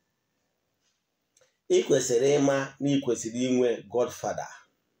 ị kwesịrị ịma na ị kwesịrị inwe godfather,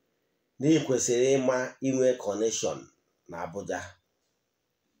 na ị kwesịrị ịma inwe connection na Abuja.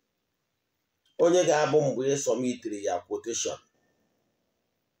 Onye ga-abụ mgbe ị sọmitiri ya quotation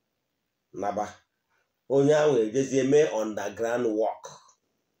naba, onye ahụ ejezie mee underground work,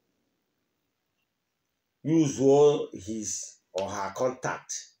 use his or her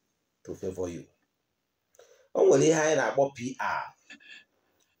contact to favor you. O nwere ihe anyị na-akpọ PR,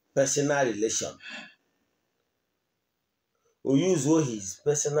 personal relation. O use his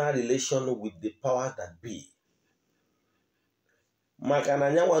personal relation with the power that be. Maka na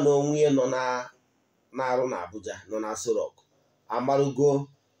nyanwa na onwe nọ na-arụ na Abuja, nọ na Sorok, amarugo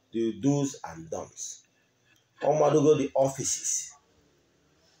the do's and don'ts. Amarugo the offices.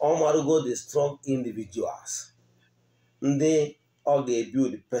 Amarugo the strong individuals. Ndị ọ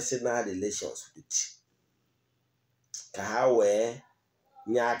ga-ebuild personal relations with. Ka ha wee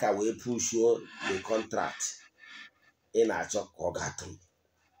nye aka wee pushuo the contract ị na-achọ ka ọ ga-atụ.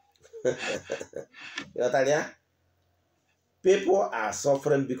 People are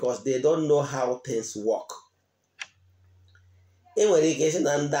suffering because they don't know how things work. E nwere ike isi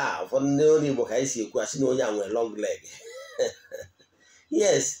na ndị a ụfọdụ ndị onye Igbo ka anyị si ekwu asị na onye a nwere long leg.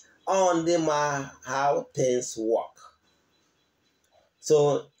 Yes, all ndị ma how things work. So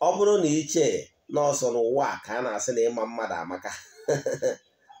ọ bụrụ na iche n'ọsọ n'ụwa ka a na-asị na ịma mmadụ amaka.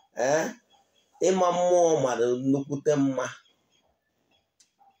 Ịma mmụọ mmadụ nnukwute mma,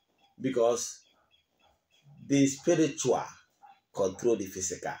 because the spiritual control the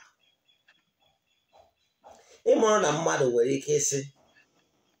physical. Ịmara na mmadụ nwere ike isi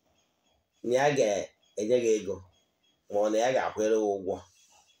na ya ga-enye gị ego ma ọ na ya ga-akwere gị ụgwọ,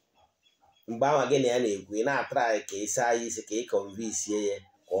 mgbe ahụ gị na ya na-ekwu ị na-atara ka ị saa ya isi ka ị kọnvinsie ya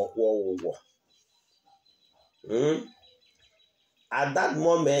ka ọ kwụọ ụgwọ. At that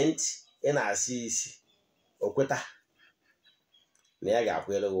moment ị na-asị isi o kweta na ya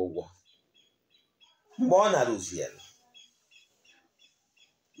ga-akwere gị ụgwọ. Mgbe ọ na-arụziere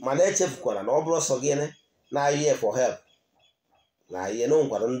mana echefukwara na ọ bụrụ sọ gị na-ayọ for help na ihe na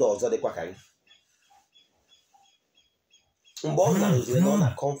nkwado ndị ọzọ dịkwa ka gị. Mgbe ọ na-arụziere nọ na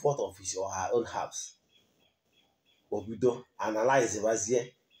comfort of his or her own house, o bido analyze bazie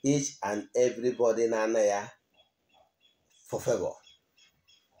each and everybody na-ana ya for favor.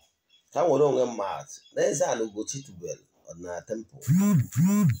 Ka nwere onwe mmadụ na Eze-Ana Ugochi tubelu ọdịnala temple,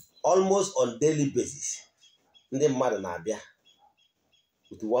 almost on daily basis ndị mmadụ na-abịa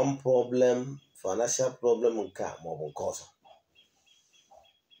with one problem, financial problem nke a maọbụ nke ọzọ.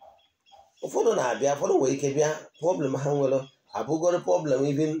 Ụfọdụ na-abịa, ụfọdụ nwere ike bịa problem ha nwere abụgoro problem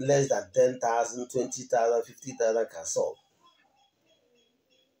even less than 10,000, 20,000, 50,000 can solve.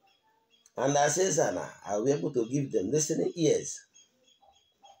 And as Eze-Ana, I will be able to give them listening ears.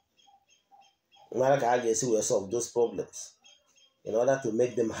 Mara ka a ga-esi wee solve those problems in order to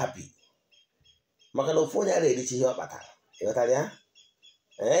make them happy. Maka na ofu onye ara erichi ihe ọ kpatara. Ịghọtara ya?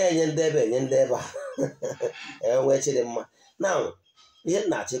 Enye ndị ebe a enwe chiri mma. Now, ihe m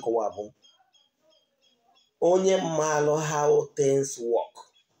na-achọ ịkọwa bụ onye mmalụ how things work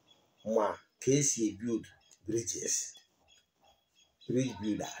ma ka esi build bridges, bridge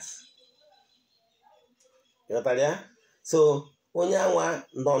builders. Ịghọtara ya? So onye anwa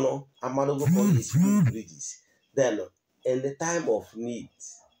nọ amarugo police build bridges, then in the time of need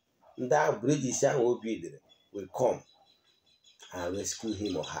ndị bridges ahụ o bidoro will come and rescue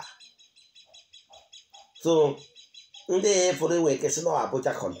him or her. So ndị fọrọ enwe ike sị na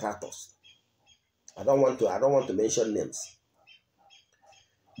Abuja contractors. I don't want to mention names.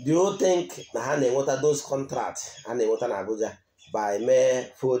 Do you think na ha na-enweta those contracts ha na-enweta na Abuja by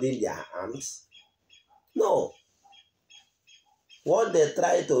mere folding their arms? No. What they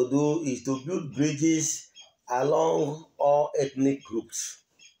try to do is to build bridges along all ethnic groups.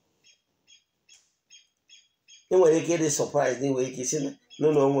 I nwere ike dị surprise na nwere ike isi na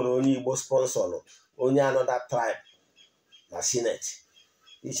o nwere onye Igbo sponsor onye another tribe na Senate.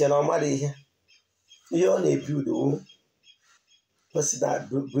 Iche na ọmara ihe ọ na-ebuild personal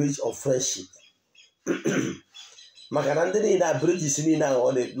bridge of friendship. Maka na ndị niile bridges niile ahụ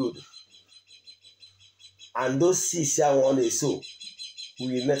ọ na-ebuild and those seeds ahụ ọ na-eso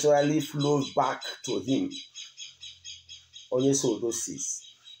will naturally flow back to him. Onye so those seeds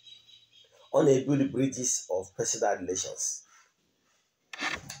on a build bridges of personal relations,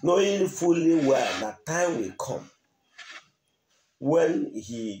 knowing fully well that time will come when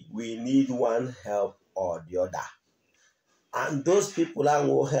he will need one help or the other, and those people that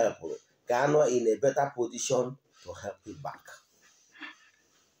will help are in a better position to help him back.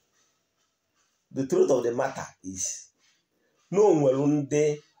 The truth of the matter is, no one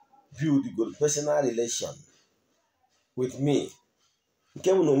day build good personal relation with me.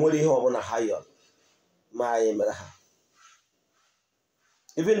 Nke bụ na onwere ihe ọbụla ha yọrọ ma anyị mere ha.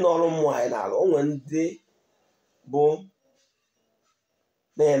 Even n'ọrụ mmụọ anyị na-alụ, o nwere ndị bụ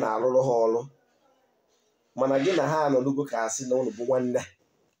na ị na-alụrụ ha ọrụ mana gị na ha anọlugo ka asị na unu bụ nwanne.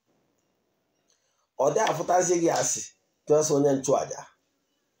 Ọ dị afụtazi gị asị tụọsọ onye nchụaja,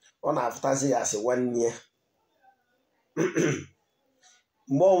 ọ na-afụtazi gị asị nwanne ya.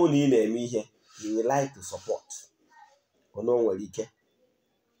 Mgbe ọbụla ị na-eme ihe, you will like to support ono nwere ike.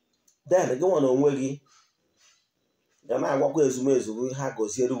 Then gị nwa na onwe gị ga na-agwakwa ezumezu ha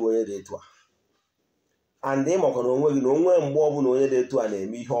goziere onye dị etu a, and ịmakwa na onwe gị na onwe mgbe ọbụla onye dị etu a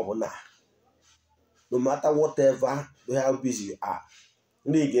na-eme ihe ọbụla, no matter whatever how busy you are,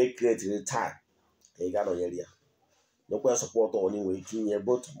 ndị ga-create the time ka ị ga-anọnyere ya. Nyekwa support onye nwere ike inye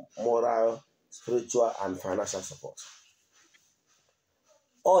both moral, spiritual and financial support.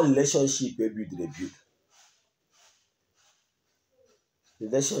 All relationship build.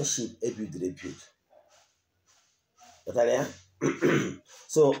 Relationship build.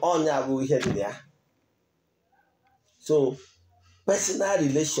 So onya bụ ihe dị ya. So personal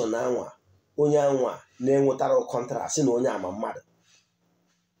relation anwa onye anwa na-enwetara contract si na onye ama mmadụ.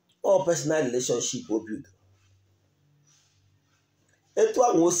 All personal relationship build. Etu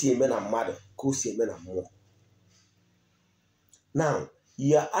ahụ o si eme na mmadụ ka o si eme na mmụọ. Now,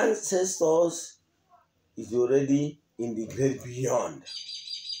 your ancestors is already in the great beyond,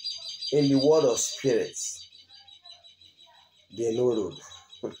 in the world of spirits. They know road.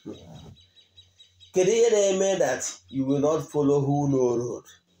 Can you hear that you will not follow who know road?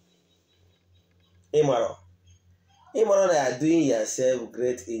 ịmara na you are doing yourself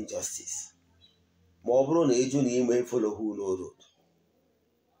great injustice ma ọ bụrụ na ịjụ na ime follow who no road.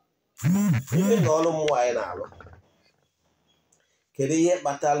 Ibe na ọrụ mmụọ anyị na-alụ, kedu ihe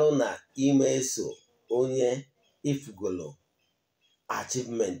kpatalụ na ime eso onye ifugolo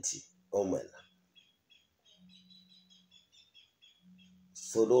achievement o mere?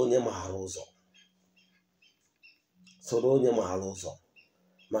 Soro onye maara ụzọ,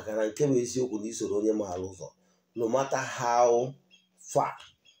 maka na nke bụ eziokwu na isoro onye maara ụzọ, no matter how far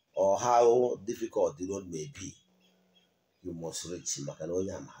or how difficult the road may be, you must reach, maka na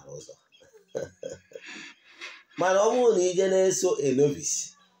onye maara ụzọ. Mana ọ bụrụ na ije na-eso a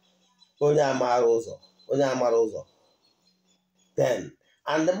novice, onye amara ụzọ, then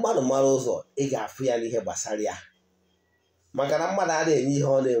and mmadụ mara ụzọ, ị ga-afụ ya n'ihe gbasara ya, maka na mmadụ a na-enye ihe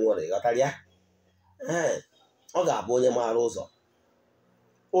ọ na-enwere, ghọtara ya. Ọ ga-abụ onye mara ụzọ,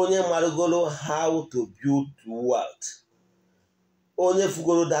 onye marụgolo how to build wealth, onye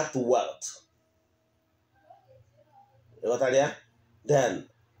fugoro that wealth, ghọtara ya. Then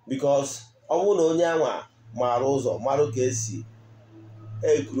because ọ bụrụ na onye anwa mara ụzọ, marụ ka esi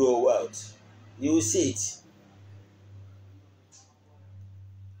grow wealth, you will see it.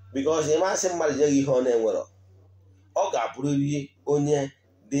 Because ị masị mmadụ jeghị ihe ọ na-enwero, ọ ga-abụrịrị onye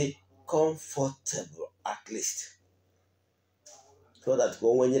dị comfortable at least, so that ka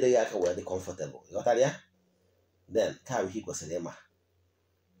onwe nyere ya aka wee dị comfortable, ghọtara ya. Then ka ihe kwesịrị ịma.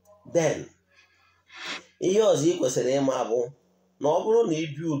 Then ihe ọzọ ị kwesịrị ịma bụ na ọ bụrụ na ị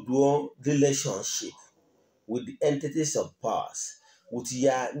build relationship with the entities of past, with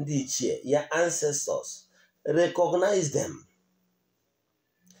ya ndị ichie, ya ancestors, recognize them,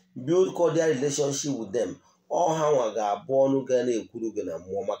 build cordial relationship with them. All ha nwa ga-abụ ọnụ ga na-ekwuru gị na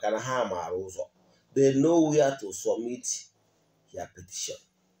mmụọ, maka na ha maara ụzọ. They know where to submit your petition.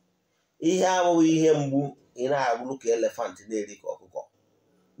 Ihe abụghị ihe mgbu ị na-agbụrụ ka elefant na-eri ka ọkụkọ.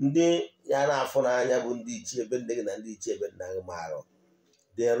 Ndị ya na-afụ n'anya bụ ndị ichie ebe ndị gị na ndị ichie ebe nna gị maara.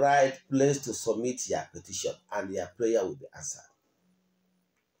 The right place to submit your petition and your prayer will be answered.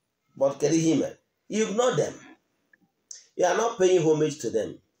 But kedu ihe mere? You ignore them. You are not paying homage to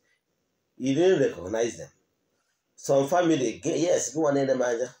them. You didn't recognize them. Some family, yes, go on in the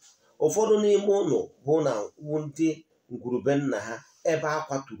manager. Ụfọdụ n'ime ụlọ bụ na ndị ngwurube nna ha ebe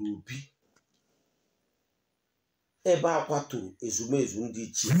akwaturu obi, ebe akwaturu ezumezu ndị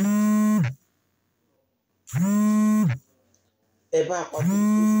ichie, ebe akwaturu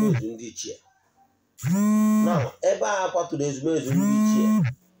ezumezu ndị ichie. Now, ebe akwaturu ezumezu ndị ichie,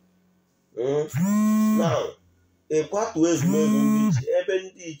 now ekwatu ezumezu ndị ichie, ebe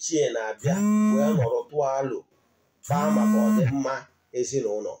ndị ichie na-abịa wee nọrọ tụọ alụ kpaa maka ọdịmma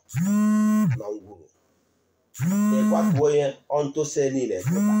ezinụlọ na ngwuru. Ekwatuo onye ọntụse niile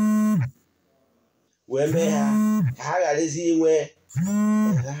wee mee ha ka ha gharazi inwe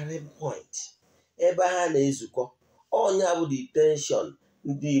rallying point ebe ha na-ezukọ. Ọnya bụ the tension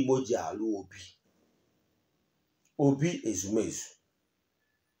ndị Igbo ji alụ obi ezumezu,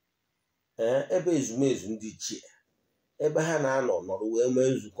 ebe ezumezu ndị ichie, ebe ha na-anọ nọrọ wee mee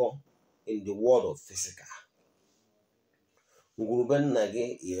nzukọ in the world of physical. Ngwurube nna gị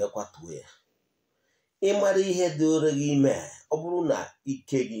ekwatuo ya. Ịmara ihe dịore gị ime, ọ bụrụ na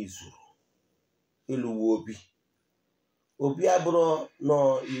ike gị zuru ịlụwa obi abụrụ nọ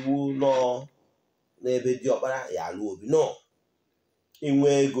iwu nọ n'ebe dị ọkpara ya alụ obi, no. Inwe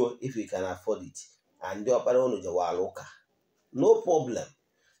ego, if you can afford it, and ndị ọkpara unu jewa alụ ụka, no problem.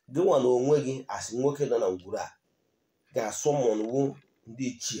 Gị nwa na onwe gị asị nwoke nọ na ngwuru a ga-asọ mọnwụ ndị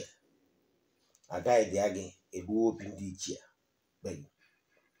ichie, agaghị dị gị ebu obi ndị ichie.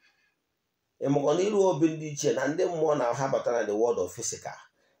 Ịmụkọ na iru obi ndị ichie na ndị mmụọ na ha batara the world of physical,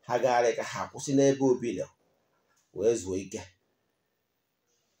 ha gaarị ka ha kwụsị n'ebe obi nọ wee zuo ike.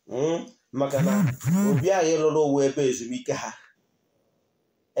 Maka na obi anyị lụrụ ụwa ebe ezumike ha,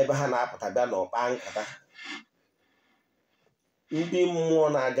 ebe ha na-apụta bịa n'ọkpa nkata. Ndị mmụọ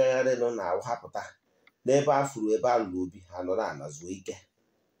na-agagharị nọ na ahapụta n'ebe afụrụ ebe alụrụ obi, ha nọ na zuo ike.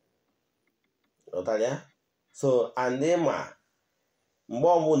 So, and ma mgbe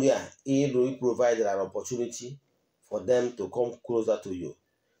ọbụla ya you provide an opportunity for them to come closer to you,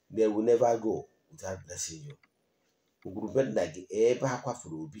 they will never go without blessing you. Ngwurube nna gị ebe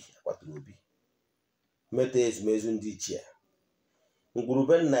akwaturu obi meta ezumezu ndị ichie.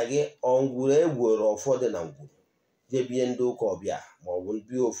 Ngwurube nna gị ọ ngwuru egwuoro ụfọdụ na ngwuru jebie ndị ụka ọbịa ma ọ bụ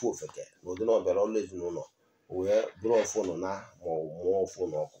ndị ofu ofeke na ụdị na ọbịara ọlụ ezinụlọ wee bụrụ ọfụ nọ na ma ọ mụọ ọfụ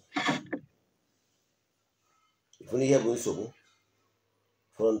n'ọkụ. Ifụna ihe bụ nsogbu.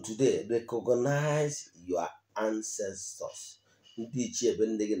 From today, recognize your ancestors. Ndị ichie ebe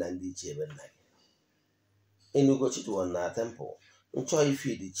ndị gị na ndị ichie ebe nna gị. in Ugochi to one temple. Nchoi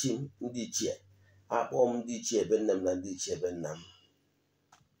feed the chin, the chair. Up on the chair, Benham, and the chair Benham.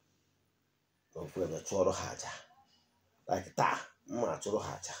 Of whether Choro Haja. Like ta, Choro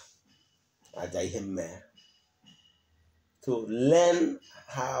Haja. I die him man. To learn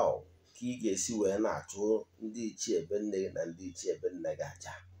how Kige see when I told the chair Benham and the chair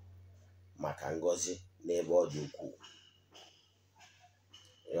Benagaja. Makangozi, neighbor Juku.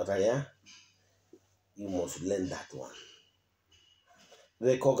 You must learn that one.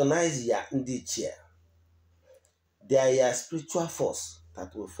 Recognize your ndi chair. They are your spiritual force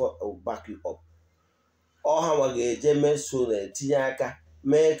that will back you up. All how ga so na tinye aka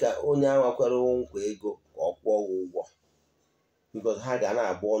mee ka onye anwakwara nkwa ego ka ọ kwụọ ụgwọ. Because ha ga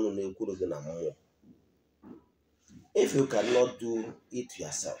na-agba ọnụ na-ekwuru gị na mmụọ. If you cannot do it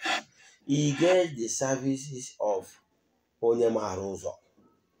yourself, you get the services of onye maara ụzọ.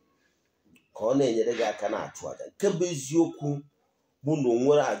 Ka ọ na-enyere gị aka na-achụ aja. Nke bụ eziokwu bụ na o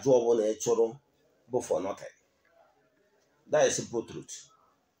nwere ajụ ọbụla ị chụrụ bụ for nothing. That is simple truth.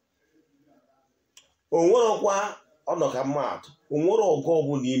 O nwerekwa ọnọka mmadụ, o nwere ọgụ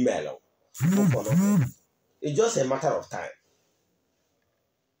ọbụla email bụ for nothing. It's just a matter of time.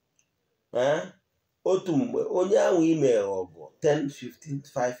 Otu mgbe onye ahụ email ọgụ 10, 15,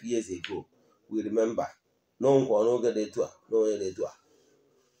 5 years ago, we remember. No nkwa n'oge dị etu a, n'onye dị etu a.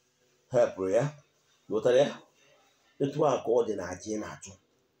 Help ya. Ghọtara ya? Etu a ka ọ dị na aja ị na-achụ.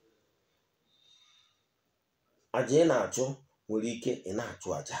 Aja ị na-achụ nwere ike ị na-achụ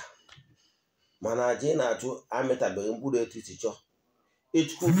aja. Mana aja ị na-achụ amịtabeghị mkpụrụ etu isi chọọ. It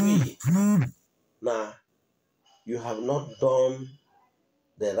could be na you have not done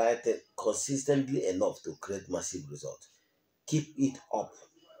the right thing consistently enough to create massive results. Keep it up.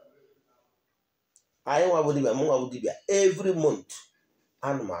 I want to every month.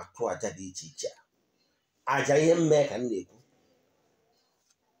 Ana m achụ aja dị iche iche. Aja ihe mme ka m na-ekwu.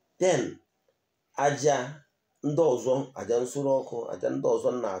 Then aja ndị ọzọ, aja nsure ọkụ, aja ndị ọzọ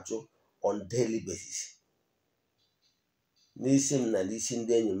na-achụ on daily basis. N'isi m na n'isi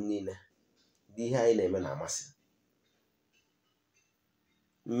ndị enyi m niile, dị ihe anyị na-eme na-amasị.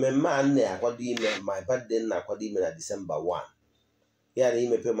 Mmemme a na-akwado ime, my birthday na-akwado ime na December 1. Ya na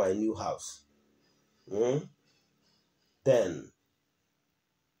imepe my new house. Then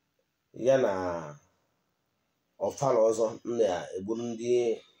ya na ọfala ọzọ na-egburu ndị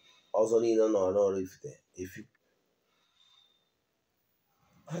ọzọ niile nọ n'Oraifite efi.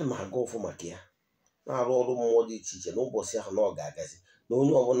 Ana m aga ọfụ maka ya. Na-arụ ọrụ mmụọ dị iche iche n'ụbọchị ahụ na ọ ga-agazi. Na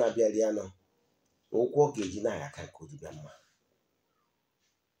onye ọbụla bịara ya nọ, na okwu ọ ga-eji na-aga aka nke odibịa mma.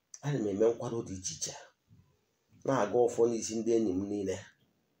 Ana m eme nkwado dị iche iche. Na-aga ọfụ n'isi ndị enyi m niile.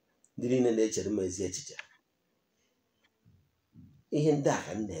 Ndị niile na-echere m ezi echiche. Ihe ndị a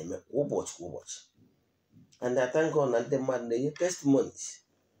ka m na-eme ụbọchị kwa ụbọchị. And I thank God na ndị mmadụ na-enye testimonies.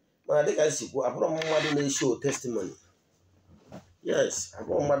 Mana dịka m si kwuo, abụrụ m mmadụ na-eshow testimony. Yes,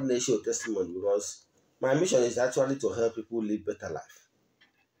 abụrụ m mmadụ na-eshow testimony because my mission is actually to help people live better life.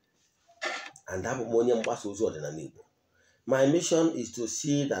 And abụ m onye mgbasa ozi ọdịnala Igbo. My mission is to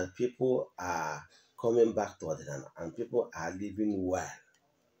see that people are coming back to ọdịnala and people are living well.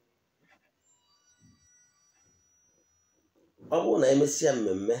 Ọ bụrụ na emesịa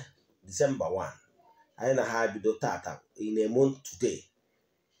mmemme December 1, anyị na ha bido tata in a month today,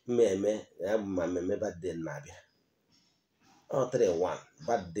 mmemme ya bụ ma mmemme birthday na-abịa. Ọ 3-1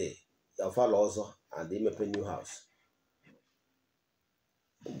 birthday ọfala ọzọ and imepe new house.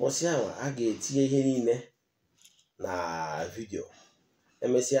 Ụbọchị ahụ a ga-etinye ihe niile na video.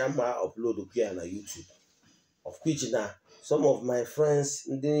 Emesịa ma upload ya na YouTube. Of which na some of my friends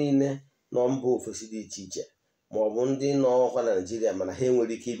ndị niile nọ mba ofesi dị iche iche ma ọ bụ ndị nọ na Nigeria mana ha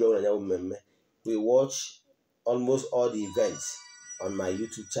enwere ike ịbịa ụlọ ya mmemme. We watch almost all the events on my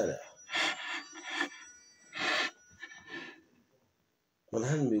YouTube channel. Mana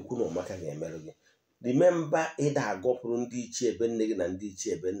ha na-ekwu na ọmaka ga-emerụ gị. Remember ịda agọpụrụ ndị ichie ebe nne gị na ndị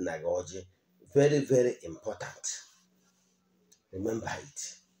ichie ebe nna gị ọjị. Very, very important. Remember it.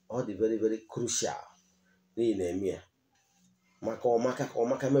 All the very, very crucial. N'ihi na-eme ya. Maka ọmaka ka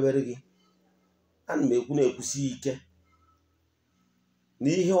ọmaka mebere gị. Ana m ekwu na-ekwusi ike.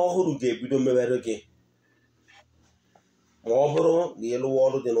 N'ihe ọhụrụ ga-ebido mebere gị. Ma ọ bụrụ na ịlụwa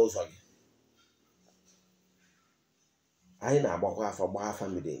ọrụ dị n'ụzọ gị. Anyị na-agbakwa afa gbaa afa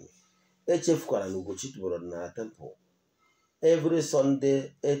miri emi. Echefukwara na Ugochi tubelu na temple. Every Sunday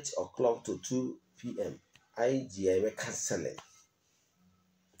 8 o'clock to 2 p.m. Anyị ji eme counseling.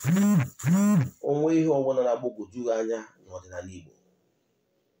 Onwe ihe ọbụla na-agbagwoju anya n'ọdịnala Igbo.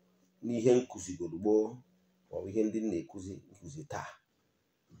 N'ihe nkụzi gboo ma ọ bụ ihe ndị na-ekuzi nkụzi taa.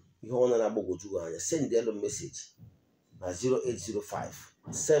 ihe ọ na-agbagwoju anya, send elu message na 0805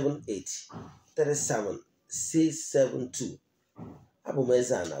 78 37 672. Abụ m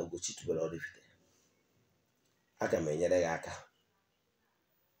Eze-Ana Ugochi tubelu oraifite. Aga m enyere gị aka.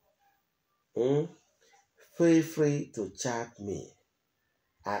 Feel free to chat me.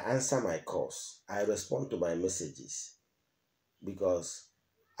 I answer my calls. I respond to my messages because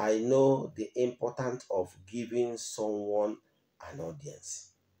I know the importance of giving someone an audience.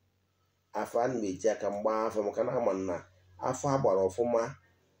 Afọ ana m eji aka mgba afọ maka na ama na afọ agbara ọfụma,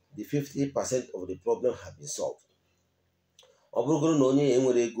 the 50% of the problem have been solved. Ọ bụrụgoro na onye ya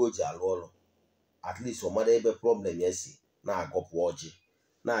enwere ego o ji alụ ọrụ, at least ọ mara ebe problem ya si na-agọpụ ọjị,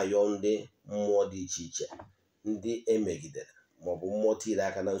 na-ayọ ndị mmụọ dị iche iche, ndị emegidere maọbụ mmụọ tiri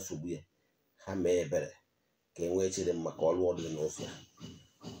aka na nsogbu ya, ha mee ebere ka enwee chere maka ọlụ ọdụ n'ofe ya.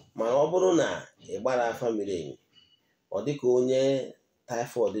 Mana ọ bụrụ na ị gbara afa miri emi, ọ dịka onye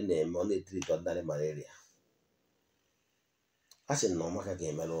typhoid na-eme, ọ na-etriti ọdịnarị malaria, a sị na ọmaka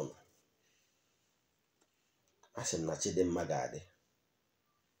ga-emere ụlọ, a sị na Chidimma ga-adị,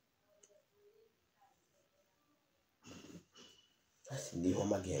 a sị na ihe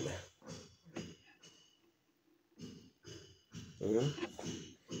ọma ga-eme.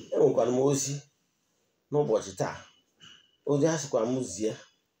 Enwekwara m ozi n'ụbọchị taa, ozi a sịkwa m zie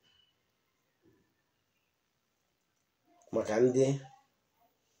maka ndị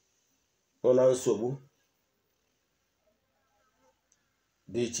nọ na nsogbu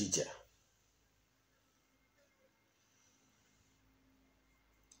dị iche iche.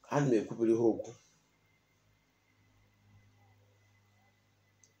 Ana m ekwupụrụ ha okwu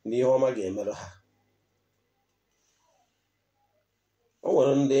n'ihe ọma ga-emerụ ha. O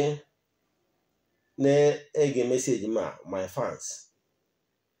nwere ndị na-ege meseji ma my fans,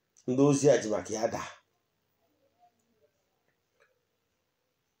 ndị ozi a ji maka ya daa.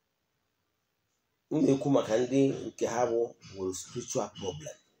 M na-ekwu maka ndị nke ha bụ nwere spiritual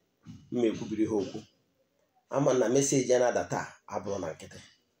problem. M na-ekwubiri ha okwu. Ama na meseji a na-ada taa abụrụ na nkịtị.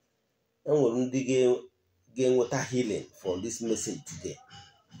 Enwere ndị ga-enweta healing from this message today,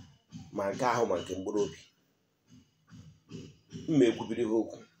 ma nke ahụ ma nke mkpụrụ obi. M na-ekwubiri ha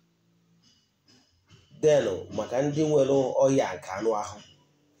okwu. Denụ maka ndị nwere ọya nke anụ ahụ,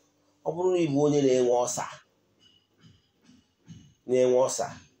 ọ bụrụ na ịbụ onye na-enwe ọsa,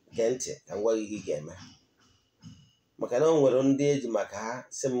 gee ntị ka m gwa gị ihe ga-eme. Maka na o nwere ndị eji maka ha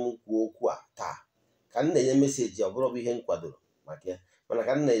sị m kwuo okwu a taa, ka m na-enye meseji, ọ bụrụ bụ ihe m kwadoro maka ya, mana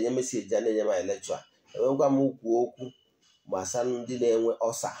ka m na-enye meseji a na-enye my lecture, enwegwa m kwuo okwu gbasara ndị na-enwe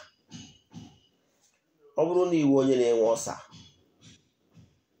ọsa. Ọ bụrụ na iwu onye na-enwe ọsa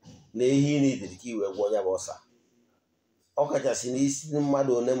na ihe ị na-ediri ka iwe gwa onye bụ ọsa, ọ kachasị n'isi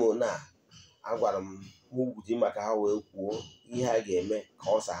mmadụ one ma one a agwara m ugwuji maka ha wee kwuo ihe a ga-eme ka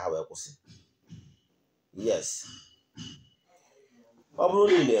ọsa ha wee kwụsị. Yes, ọ bụrụ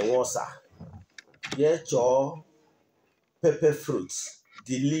na ị na-enwe ọsa, jee chọọ pepper fruit,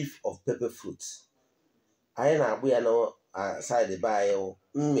 the leaf of pepper fruit. Anyị na-agbụ ya na side be anyị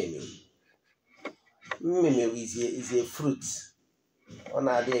mmịmị. Mmịmị is a fruit. Ọ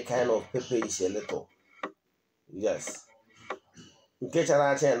na-adị kind of pepperish a little. Yes. Nke chara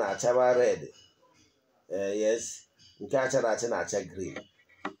acha na-achaba red. Yes. Nke achara acha na-acha green.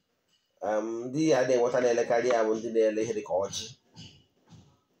 Ndị ya dị enweta na-elekarị ya bụ ndị na-ele ihe dị ka ọjị.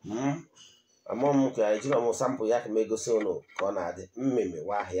 Amụọ m ka ejiri ọmụ sampụ ya ka m egosi ụnụ ka ọ na-adị. Mmịmị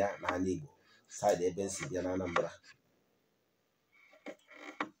wa ahịa n'ala Igbo, side ebe nsi bịa na Anambra.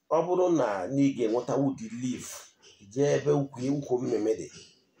 Ọ bụrụ na ị ga-enweta the leaf, jee ebe ukwu mmịmị dị,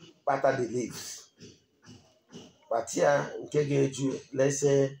 kpata the leaves, kpatia nke ga-eju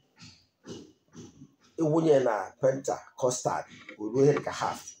lese iwunye na penta custard, oruo ihe ka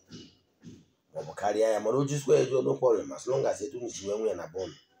half maọbụ karịa ya, mana o juzikwa eju no problem, as long as etu nchi wee nwunye na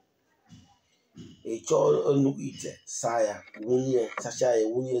bọọlụ. Ị chọọ nnukwu ite, saa ya, sachaa ya,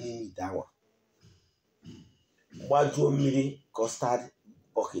 wunye n'ime ite anwa, gbajuo mmiri custard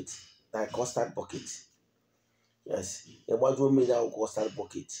bucket, na custard bucket. Yes, gbajuo mmiri ahụ custard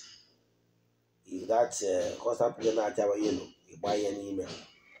bucket, that custard bucket na-achawa yellow, ịgba ya n'ime,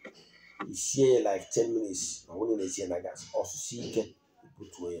 isie ya like 10 minutes. Ma nwunye na-esie na gas, ọsụsụ ike,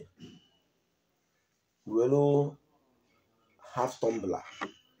 ibutuo ya. Welu half tumbler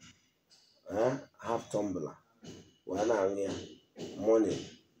wee na-aṅụ ya morning,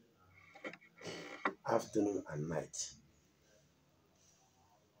 afternoon and night.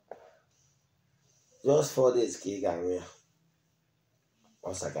 Just 4 days ka ị ga-aṅụ ya,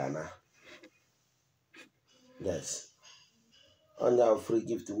 ọsa ga-ana. Yes, onye ahụ free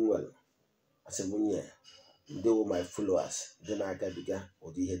gift m nwere, asị m nye ndị wụ my followers ndị na-agabiga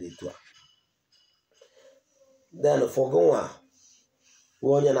ụdị ihe dị etu a. Then fọgụnwa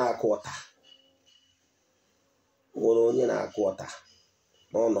onye na-akụ ọta, nwere onye na-akụ ọta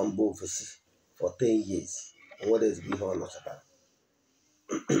n'ọnọ mba ofesi for 10 years, nwere ezigbo ihe ọ nọchatara.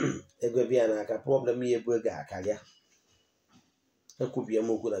 Ego bịa n'aka, problem ya ebu ego akarịa. Ekwubie m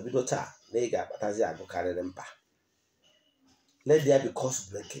okwu na bido taa na ị ga-akpatazi agụ karịrị mkpa. Let there be cost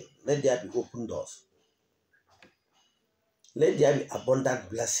breaking. Let there be open doors. Let there be abundant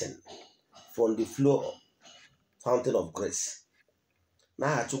blessing from the flow fountain of grace.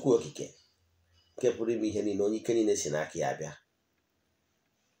 N'aha Chukwu okike nke pụrụ ime ihe niile, onye ike niile si n'aka ya bịa.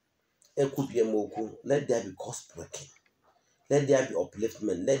 Ekwubie m okwu, let there be cost breaking. Let there be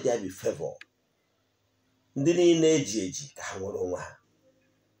upliftment. Let there be favor. Ndị niile eji ka ha nwere onwe ha.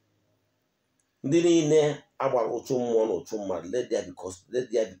 Ndị niile agbara ụchụ mmụọ na ụchụ mmadụ, let there be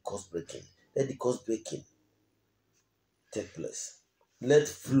cost breaking. Let the cost breaking take place. Let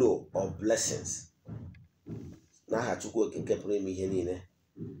flow of blessings. N'aha Chukwu okike nke pụrụ ime ihe niile.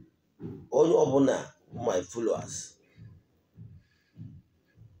 Onye ọbụla my followers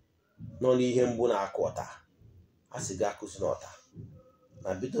nọ n'ihe mgbu na-akụ ọta, a sị gị akụzi n'ọta na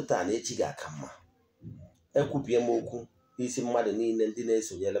bido taa na echi ga-aka mma. Ekwubie m okwu isi mmadụ niile ndị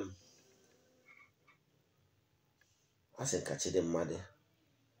na-esonyere m, a sị ka chi dị mmadụ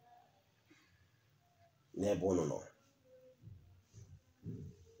n'ebe unu nọ.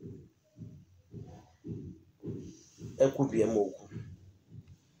 Ekwubie m okwu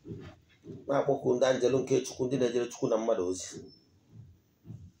na-akpọku ndị anjelu nke Chukwu, ndị na-ejere Chukwu na mmadụ ozi,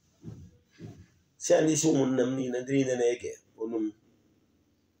 si ya n'isi ụmụnne m niile, ndị niile na-ege olu m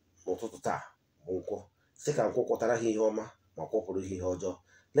n'ụtụtụ taa bụ nkwọ, sị ka nkwọ kwọtara ha ihe ọma ma kwọpụrụ ha ihe ọjọọ.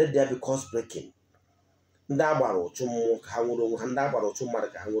 Let there be cost breaking. Ndị agbara ụchụ mmụọ ka ha nwere onwe ha, ndị agbara ụchụ mmadụ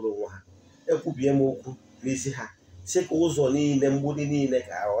ka ha nwere onwe ha. Ekwubie m okwu n'isi ha, sị ka ụzọ niile, mgbidi niile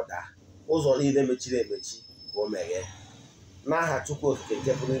ka ọ daa, ụzọ niile mechiri emechi ka o meghee. N'aha Chukwu okike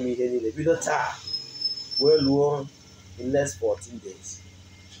nke pụrụ ime ihe niile, bido taa wee luo in next 14 days.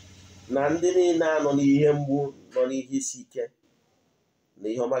 Na ndị niile anọ n'ihe mgbu, nọ n'ihe isi ike, na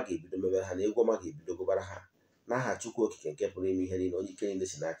ihe ọma ga-ebido mebe ha, na egwu ọma ga-ebido gụbara ha. N'aha Chukwu okike nke pụrụ ime ihe niile, onye ike niile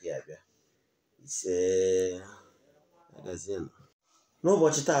si n'aka ya bịa. Ise agazienụ.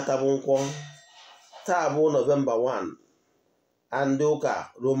 N'ụbọchị taata bụ nkwọ, taa bụ November 1, and ndị ụka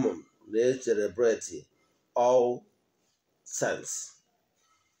Roman na-celebrate All Saints.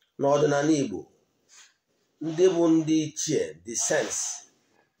 N'ọdịnala Igbo, ndị bụ ndị ichie, the saints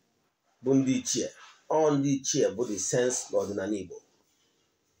bụ ndị ichie. Ndị ichie bụ the saints n'ọdịnala Igbo.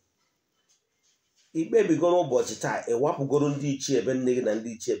 Ikpebigoro ụbọchị taa ewapụgoro ndị ichie ebe nne gị na ndị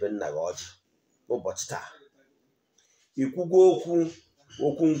ichie ebe nna gị ọjị. Ụbọchị taa ikwugo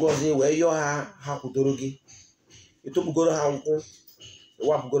okwu ngozi wee yọọ ha kwudoro gị, ịtụpụgoro ha nkwụ,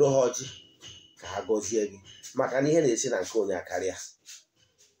 ewapụgoro ha ọjị ka ha gọzie gị, maka na ihe na-esi na nke onye akarịa.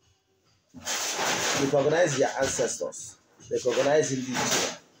 Recognize your ancestors. Recognize ndị ichie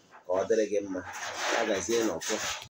ka ọ dịrị gị mma. Agazie n'ọfọ.